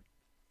later.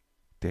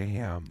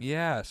 Damn.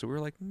 Yeah, so we were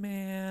like,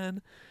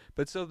 man.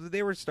 But so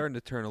they were starting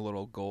to turn a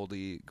little gold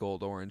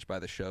orange by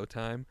the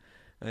showtime.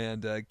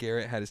 And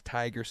Garrett had his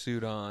tiger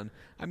suit on.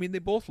 I mean, they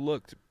both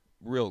looked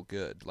real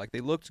good. Like,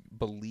 they looked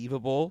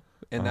believable.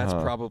 And that's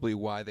probably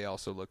why they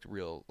also looked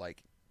real,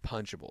 like,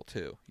 punchable,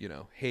 too.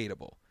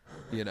 Hateable.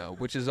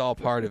 Which is all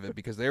part of it,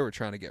 because they were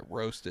trying to get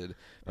roasted.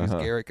 Because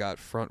Garrett got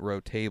front row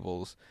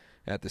tables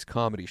at this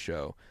comedy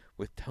show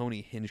with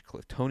Tony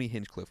Hinchcliffe. Tony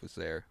Hinchcliffe was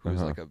there, who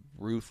was like a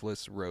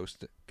ruthless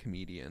roast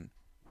comedian.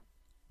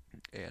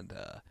 And,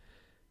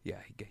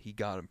 he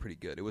got him pretty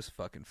good. It was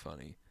fucking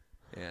funny.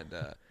 And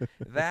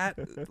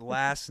that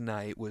last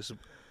night was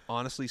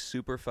honestly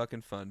super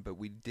fucking fun, but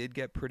we did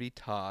get pretty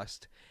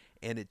tossed,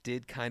 and it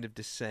did kind of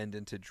descend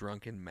into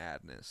drunken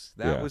madness.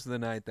 That was the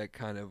night that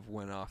kind of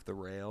went off the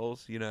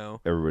rails,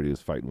 Everybody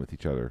was fighting with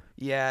each other.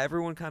 Yeah,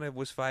 everyone kind of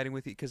was fighting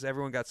with it because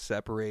everyone got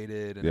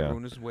separated and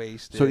everyone was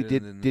wasted. So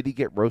did he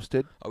get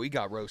roasted? Oh, he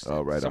got roasted.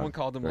 Oh, right. Someone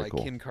called him Very like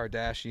cool. Kim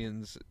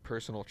Kardashian's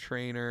personal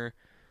trainer.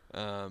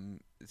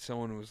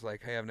 Someone was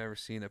like, "Hey, I've never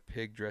seen a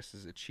pig dressed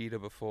as a cheetah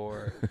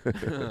before."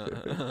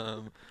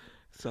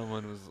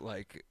 Someone was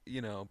like,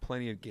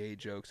 plenty of gay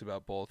jokes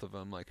about both of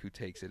them, like who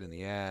takes it in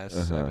the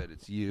ass. I bet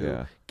it's you.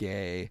 Yeah.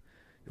 Gay.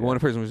 One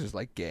person was just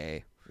like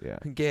gay. Yeah.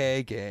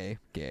 Gay.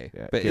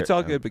 Yeah. But it's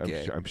all good, but I'm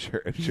gay. I'm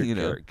sure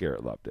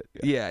Garrett loved it.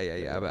 Yeah.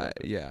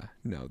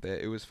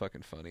 It was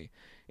fucking funny.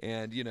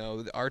 And,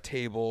 our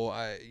table,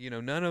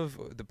 none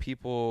of the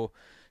people,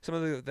 some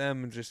of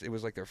them just, it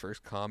was like their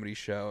first comedy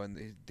show,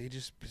 and they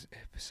just,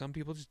 some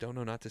people just don't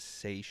know not to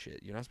say shit.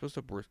 You're not supposed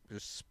to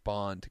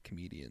respond to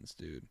comedians,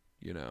 dude.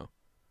 You're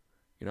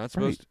not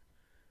supposed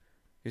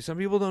to. Some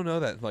people don't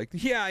know that. Like,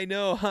 yeah, I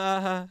know, ha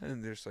ha.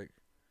 And there's like,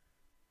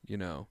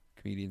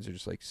 comedians are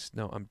just like,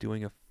 no, I'm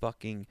doing a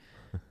fucking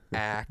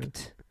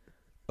act,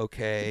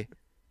 okay?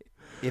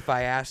 If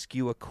I ask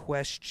you a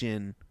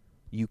question,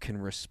 you can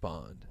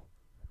respond,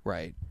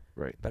 right?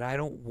 Right. But I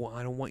don't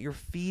want your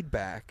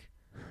feedback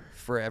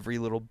for every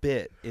little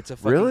bit. It's a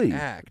fucking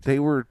act. They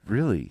were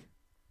really.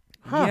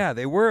 Huh. Yeah,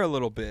 they were a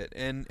little bit,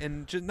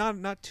 and just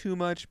not too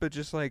much, but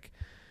just like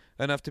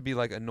enough to be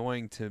like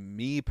annoying to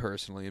me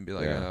personally, and be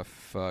like, oh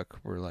fuck,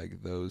 we're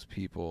like those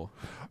people.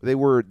 They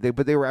were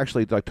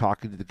actually like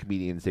talking to the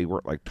comedians. They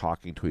weren't like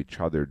talking to each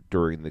other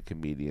during the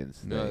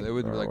comedians. No, they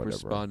wouldn't like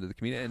respond to the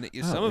comedian.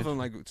 And some of them,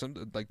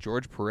 like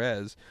George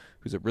Perez,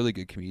 who's a really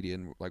good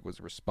comedian, like was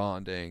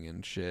responding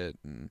and shit,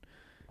 and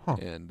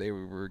they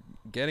were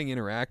getting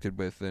interacted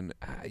with, and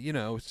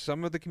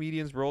some of the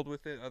comedians rolled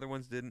with it, other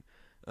ones didn't.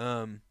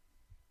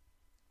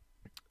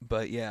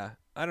 But yeah,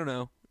 I don't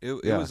know.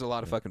 It was a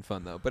lot of fucking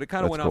fun though. But it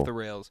kind of went off the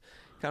rails.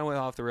 Kind of went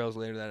off the rails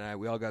later that night.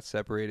 We all got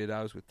separated.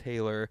 I was with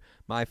Taylor.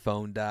 My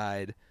phone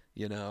died.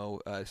 you know.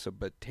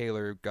 But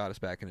Taylor got us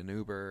back in an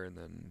Uber, and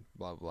then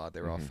blah, blah, blah.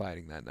 They were all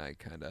fighting that night,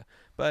 kind of.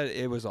 But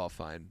it was all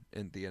fine.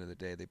 At the end of the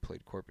day, they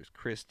played Corpus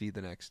Christi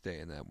the next day,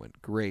 and that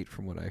went great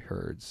from what I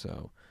heard.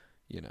 So,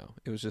 you know,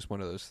 it was just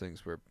one of those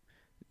things where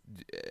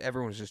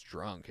everyone was just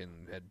drunk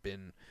and had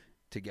been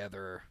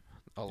together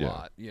a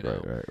lot, you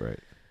know. Right.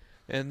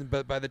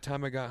 But by the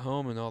time I got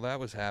home and all that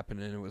was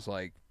happening, it was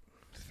like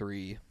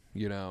 3,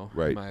 you know.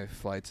 Right. My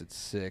flight's at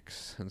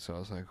 6, and so I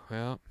was like,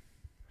 well,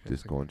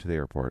 Just going to the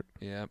airport.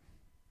 yeah,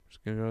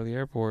 just gonna go to the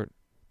airport.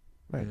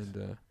 Nice.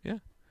 And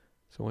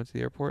so went to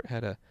the airport,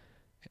 had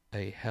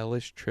a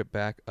hellish trip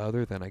back.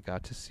 Other than I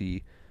got to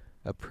see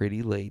a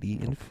pretty lady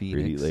in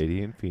Phoenix. Pretty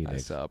lady in I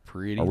Phoenix. saw a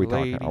pretty Are we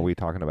lady. talking? Are we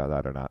talking about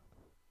that or not?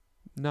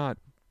 No.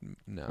 We're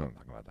not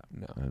talking about that.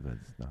 No.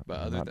 That's not, But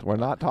we're other not- than we're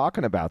not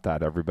talking about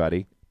that,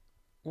 everybody.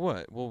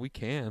 What? Well, we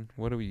can.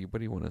 What do you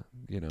want to?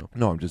 You know.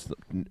 No, I'm just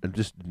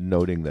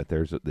noting that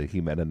that he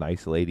met a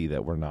nice lady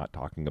that we're not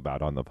talking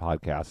about on the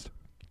podcast,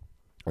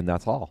 and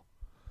that's all.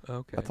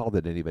 Okay. That's all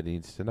that anybody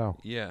needs to know.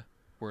 Yeah.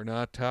 We're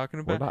not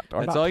talking We're about.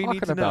 not That's all you talking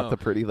need to about know. the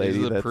pretty lady.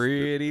 Is the that's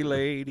pretty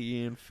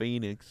lady in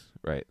Phoenix.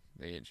 right.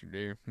 They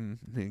introduced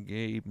they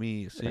gave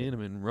me a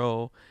cinnamon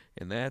roll,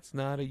 and that's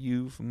not a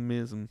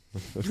euphemism.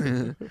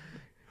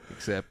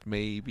 Except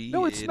maybe.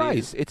 No, it's it nice.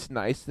 is. It's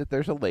nice that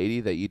there's a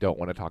lady that you don't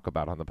want to talk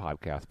about on the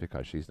podcast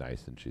because she's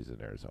nice and she's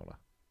in Arizona.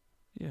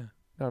 Yeah. You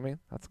know what I mean?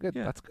 That's good.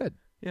 Yeah. That's good.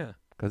 Yeah.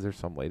 Because there's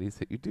some ladies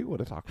that you do want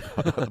to talk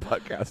about on the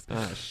podcast.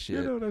 Ah, shit.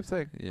 You know what I'm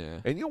saying? Yeah.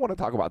 And you'll want to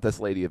talk about this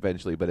lady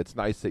eventually, but it's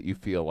nice that you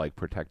feel like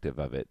protective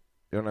of it.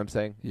 You know what I'm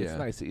saying? Yeah. It's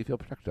nice that you feel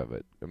protective of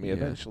it. I mean, Yeah.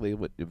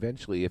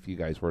 eventually, if you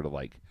guys were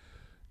to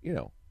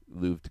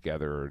live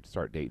together or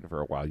start dating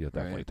for a while, you'll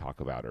definitely Right. talk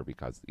about her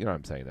because you know what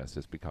I'm saying. That's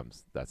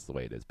the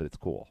way it is. But it's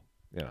cool.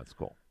 You know, it's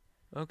cool.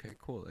 Okay,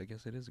 cool. I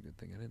guess it is a good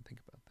thing. I didn't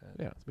think about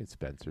that. Yeah, I mean,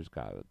 Spencer's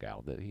got a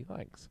gal that he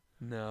likes.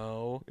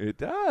 No. It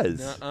does.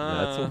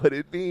 Nuh-uh. That's what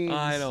it means.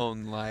 I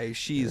don't like.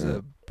 She's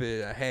a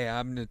bit. Hey,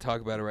 I'm going to talk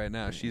about it right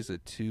now. She's a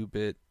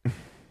 2-bit,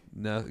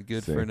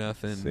 good See, for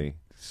nothing see.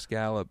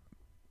 scallop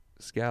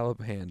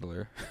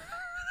handler.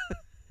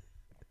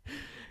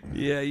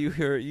 Yeah,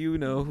 you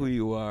know who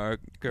you are,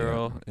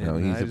 girl. Yeah. No,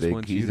 and he's I a just big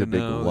want you to big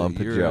know lump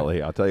that of you're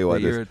jelly. I'll tell you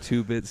what. that you're a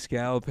 2-bit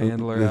scallop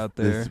handler out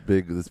there.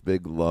 This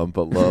big lump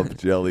of love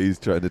jelly. He's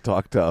trying to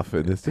talk tough,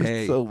 and it's just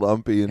Hey, so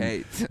lumpy and hey,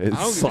 I it's don't give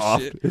a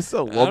soft. shit. It's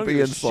so I don't lumpy give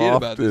a and shit soft.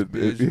 about this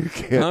bitch. You I don't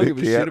can't, give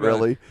a shit about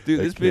really. Dude,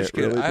 I this bitch can't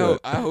could. really do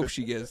I hope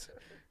she gets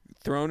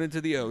thrown into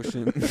the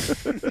ocean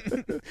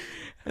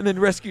and then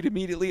rescued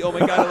immediately. Oh my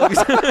god, I love you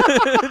so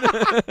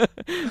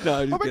No,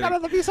 I'm just Oh my kidding. God, I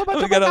love you so much.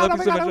 Oh my god, I love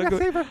you so much. I gotta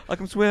save her. I'll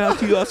come swim out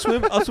to you. I'll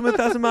swim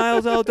 1,000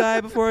 miles. I'll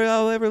die before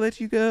I'll ever let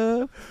you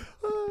go.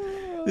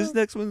 This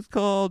next one's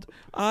called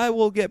 "I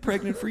Will Get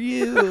Pregnant for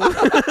You."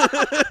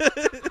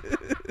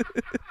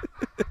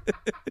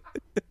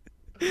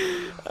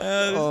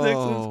 This next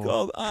one's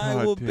called "I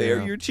God Will Bear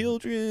damn. Your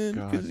Children"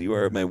 God because you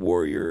are my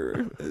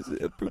warrior as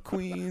a emperor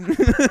queen.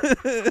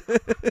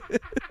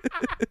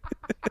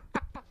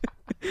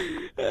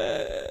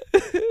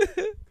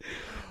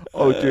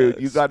 Oh, dude,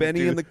 you got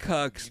Benny and the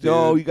Cucks. Dude.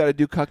 No, you got to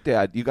do Cuck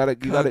Dad. You got to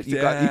do it. You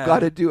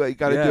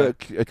got to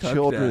do a Cuck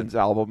children's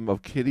album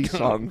of kitty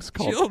songs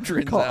called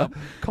Children's album.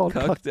 called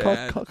Cuck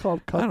Dad.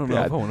 called Cuck I don't know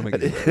Dad. if I want to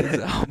make a kids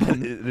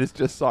album. It's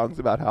just songs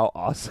about how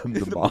awesome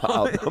the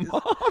mom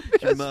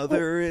Your is.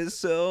 mother is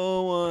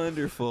so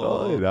wonderful.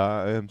 Oh, and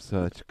I am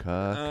such a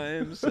cuck.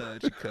 I'm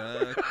such a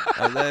cuck.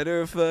 I let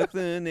her fuck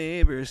the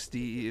neighbor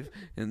Steve,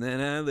 and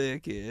then I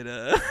lick it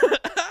up.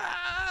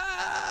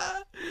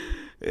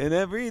 And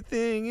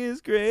everything is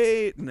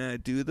great, and I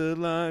do the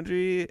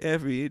laundry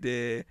every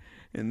day.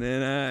 And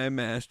then I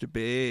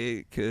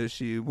masturbate, 'cause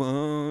she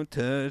won't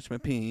touch my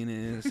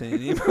penis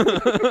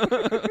anymore.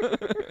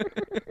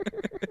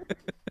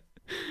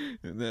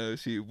 No,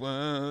 she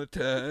won't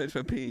touch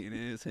my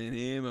penis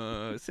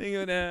anymore. Sing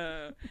it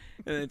now.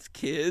 And it's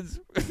kids.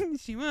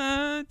 She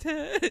won't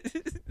touch.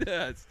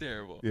 That's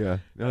terrible. Yeah,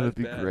 that'd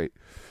be bad. great.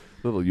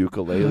 Little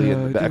ukulele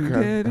in the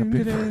background.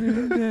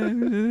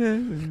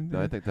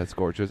 No, I think that's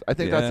gorgeous. I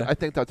think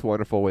that's a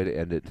wonderful way to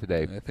end it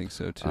today. I think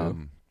so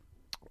too.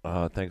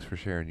 Thanks for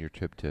sharing your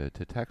trip to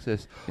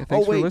Texas. Yeah, Oh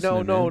thanks for wait,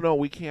 listening, no, man.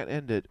 we can't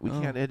end it. We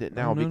Oh. can't end it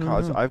now No,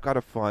 because no. I've got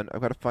a fun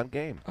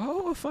game.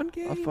 Oh, a fun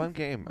game. A fun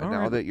game. All And now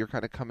right. that you're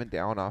kind of coming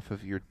down off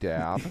of your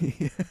dab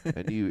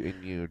and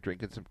you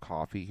drinking some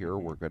coffee here,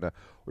 we're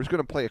just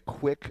gonna play a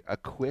quick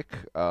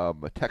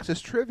Texas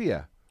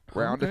trivia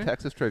round of Okay.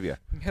 Texas trivia.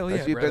 Hell yeah,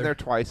 As you've brother. been there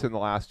twice in the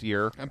last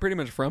year. I'm pretty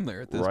much from there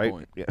at this Right?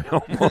 point. Yeah,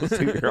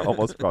 almost. You're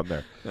almost from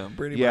there. I'm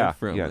pretty Yeah, much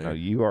from yeah. there. No,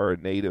 you are a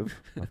native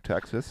of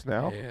Texas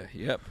now, Yeah,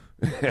 yep.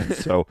 and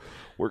so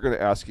we're going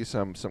to ask you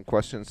some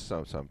questions,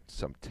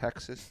 some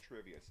Texas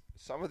trivia.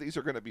 Some of these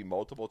are going to be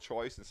multiple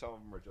choice, and some of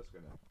them are just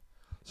going to.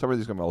 Some of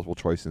these are multiple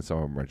choice, and some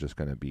of them are just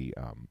going to be,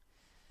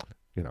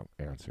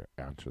 answer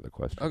the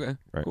question. Okay,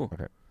 Right. cool.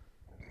 Okay.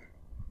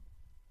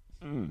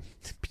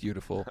 It's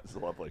beautiful. That's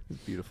lovely. It's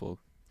beautiful.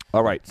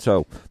 All right,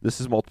 so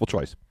this is multiple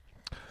choice.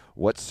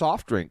 What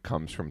soft drink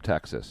comes from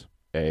Texas?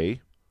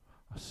 A,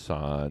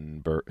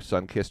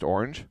 sun-kissed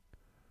orange.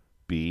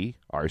 B,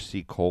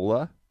 RC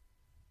Cola,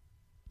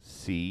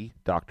 C,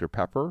 Dr.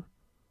 Pepper,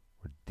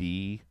 or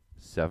D,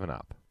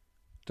 7-Up?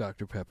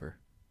 Dr. Pepper.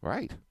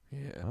 Right.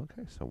 Yeah.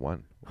 Okay, so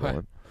one. What?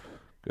 One.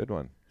 Good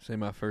one. Say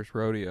my first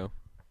rodeo.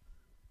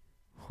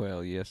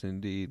 Well, yes,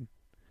 indeed.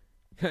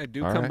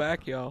 Do All come right.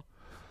 back, y'all.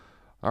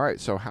 All right,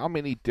 so how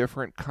many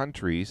different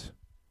countries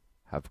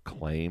have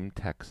claimed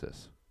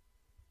Texas?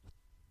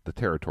 The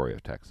territory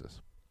of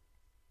Texas.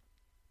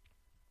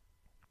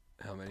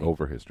 How many?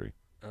 Over history.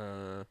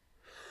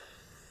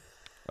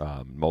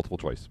 Multiple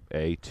choice.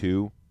 A,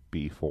 2,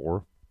 B,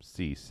 4,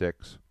 C,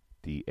 6,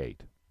 D,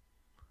 8.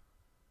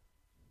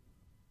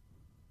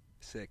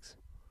 6.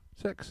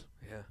 6.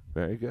 Yeah.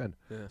 Very good.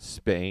 Yeah.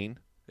 Spain.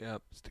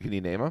 Yep. Can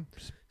you name them?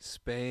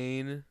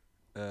 Spain,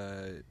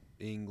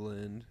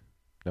 England.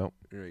 Nope.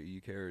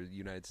 UK or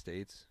United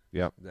States.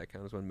 Yep. Does that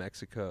count as one?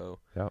 Mexico.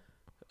 Yep.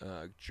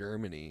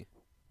 Germany.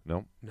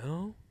 Nope.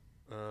 No.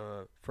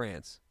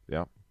 France.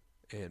 Yep.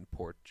 And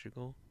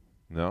Portugal.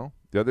 No.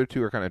 The other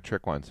two are kind of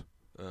trick ones.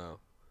 Oh.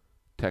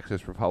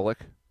 Texas Republic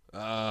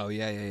Oh,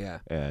 yeah.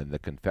 and the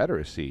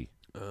Confederacy.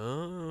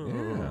 Oh.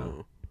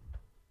 Yeah.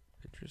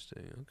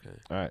 Interesting. Okay.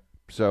 All right.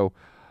 So,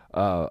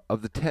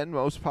 of the 10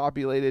 most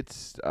populated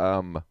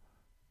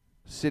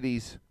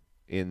cities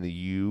in the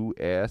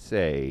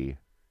USA,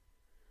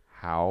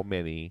 how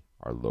many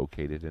are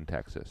located in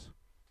Texas?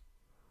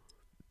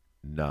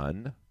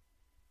 None,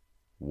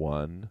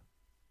 1,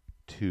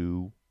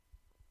 2,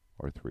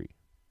 or 3?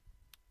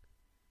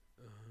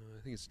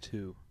 I think it's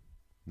 2.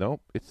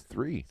 Nope, it's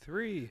 3.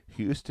 3.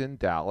 Houston,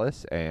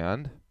 Dallas,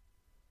 and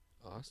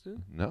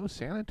Austin? no,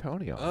 San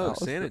Antonio. Oh, That was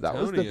San That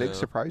was the big Antonio.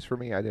 surprise for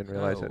me. I didn't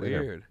realize Oh, that either.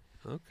 weird.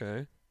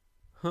 Okay.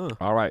 Huh.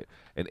 All right.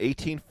 In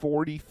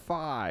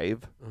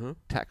 1845, Uh-huh.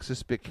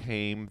 Texas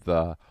became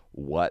the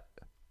what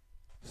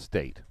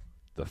state?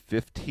 The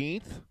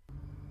 15th,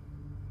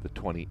 the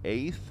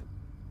 28th,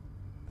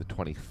 the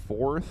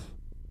 24th,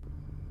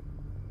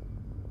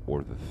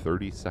 or the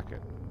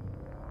 32nd?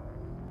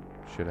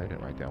 Shit, I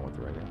didn't write down what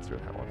the right answer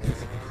to that one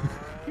is.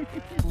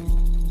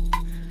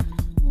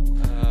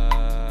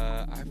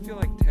 I feel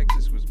like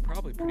Texas was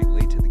probably pretty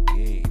late to the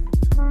game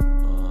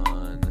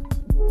on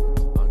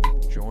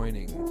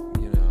joining,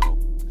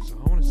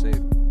 So I want to say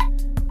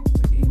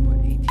like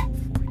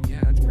 1840.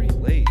 Yeah, that's pretty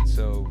late.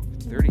 So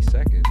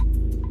 32nd.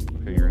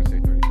 Okay, you're gonna say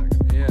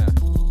 32nd. Yeah.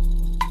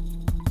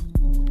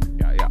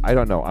 Yeah. I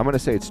don't know. I'm gonna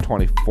say it's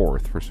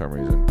 24th for some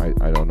reason.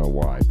 I don't know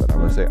why, but I'm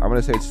gonna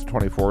say it's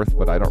 24th,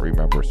 but I don't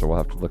remember. So we'll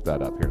have to look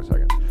that up here in a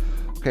second.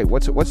 Okay,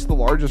 what's the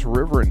largest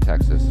river in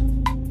Texas?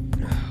 Oh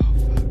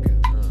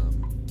fuck.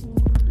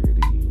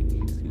 Pretty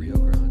easy. Rio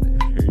Grande.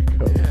 There you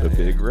go. Yeah, The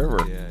big river.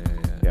 Yeah.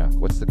 Yeah.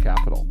 What's the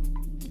capital?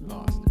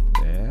 Austin.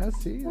 Yeah.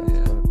 See. That's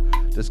Yeah. fun.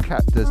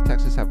 Does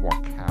Texas have more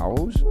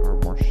cows or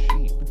more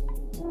sheep?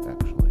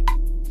 Actually.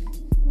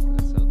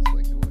 That sounds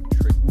like a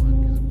trick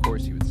one, because of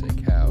course you would say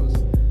cows.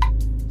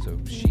 So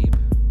sheep.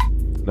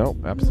 No,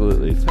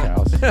 absolutely, it's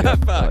cows. Yeah,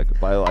 Fuck.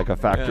 by a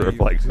factor Yeah, of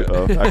like you-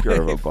 a factor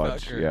of a You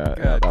bunch. fucker. Yeah,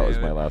 God that was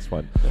damn my it. last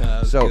one. That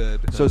was So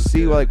good. That so was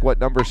see good. like what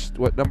number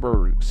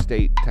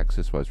state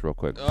Texas was real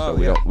quick. Oh,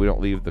 so yeah. we don't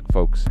leave the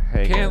folks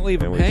hanging. Can't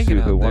leave and them we hanging see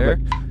who out won there.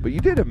 But you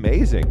did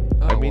amazing.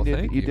 Oh, I mean, well,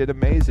 thank you you. did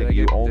amazing. Did I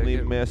You get- only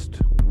did I get-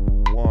 missed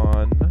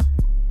one,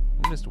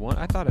 I missed one.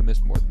 I thought I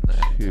missed more than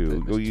that. I two.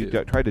 missed Well, you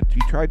two. tried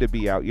to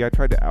be out. You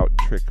tried to out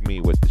trick me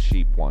with the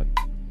sheep one.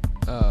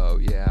 Oh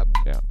yeah.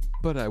 Yeah.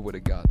 But I would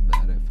have gotten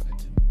that if I didn't.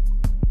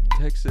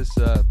 Texas.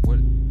 What?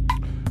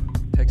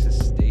 Texas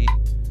State.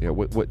 Yeah.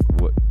 What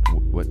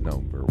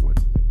number? What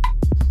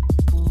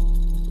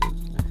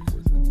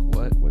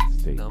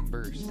state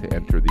Numbers to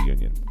enter the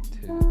union?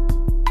 2.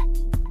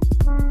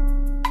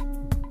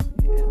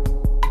 Yeah.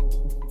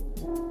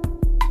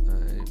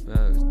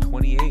 It was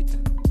 28th.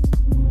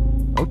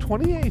 Oh,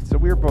 28th. So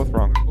we were both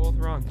wrong. We're both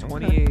wrong. Okay.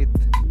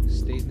 28th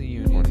state in the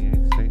union.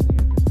 28th state in the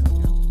union.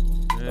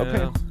 Hell yeah.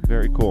 Yeah. Okay.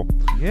 Very cool.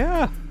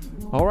 Yeah.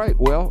 All right.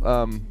 Well,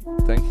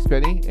 thank you,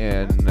 Spenny,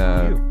 and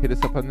Thank you. hit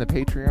us up on the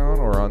Patreon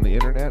or on the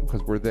internet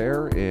because we're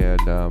there,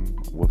 and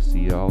we'll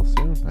see y'all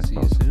soon. I See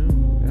you suppose.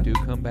 soon. Yeah. Do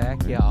come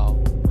back,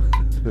 y'all.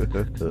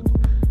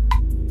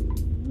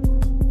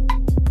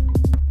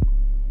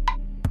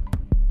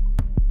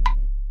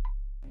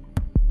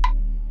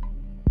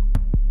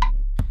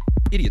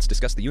 Idiots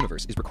Discuss the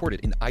Universe is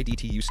recorded in the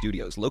IDTU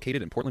studios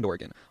located in Portland,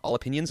 Oregon. All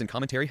opinions and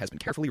commentary has been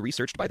carefully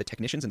researched by the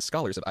technicians and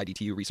scholars of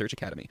IDTU Research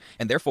Academy,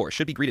 and therefore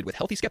should be greeted with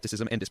healthy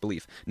skepticism and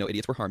disbelief. No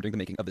idiots were harmed during the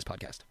making of this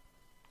podcast.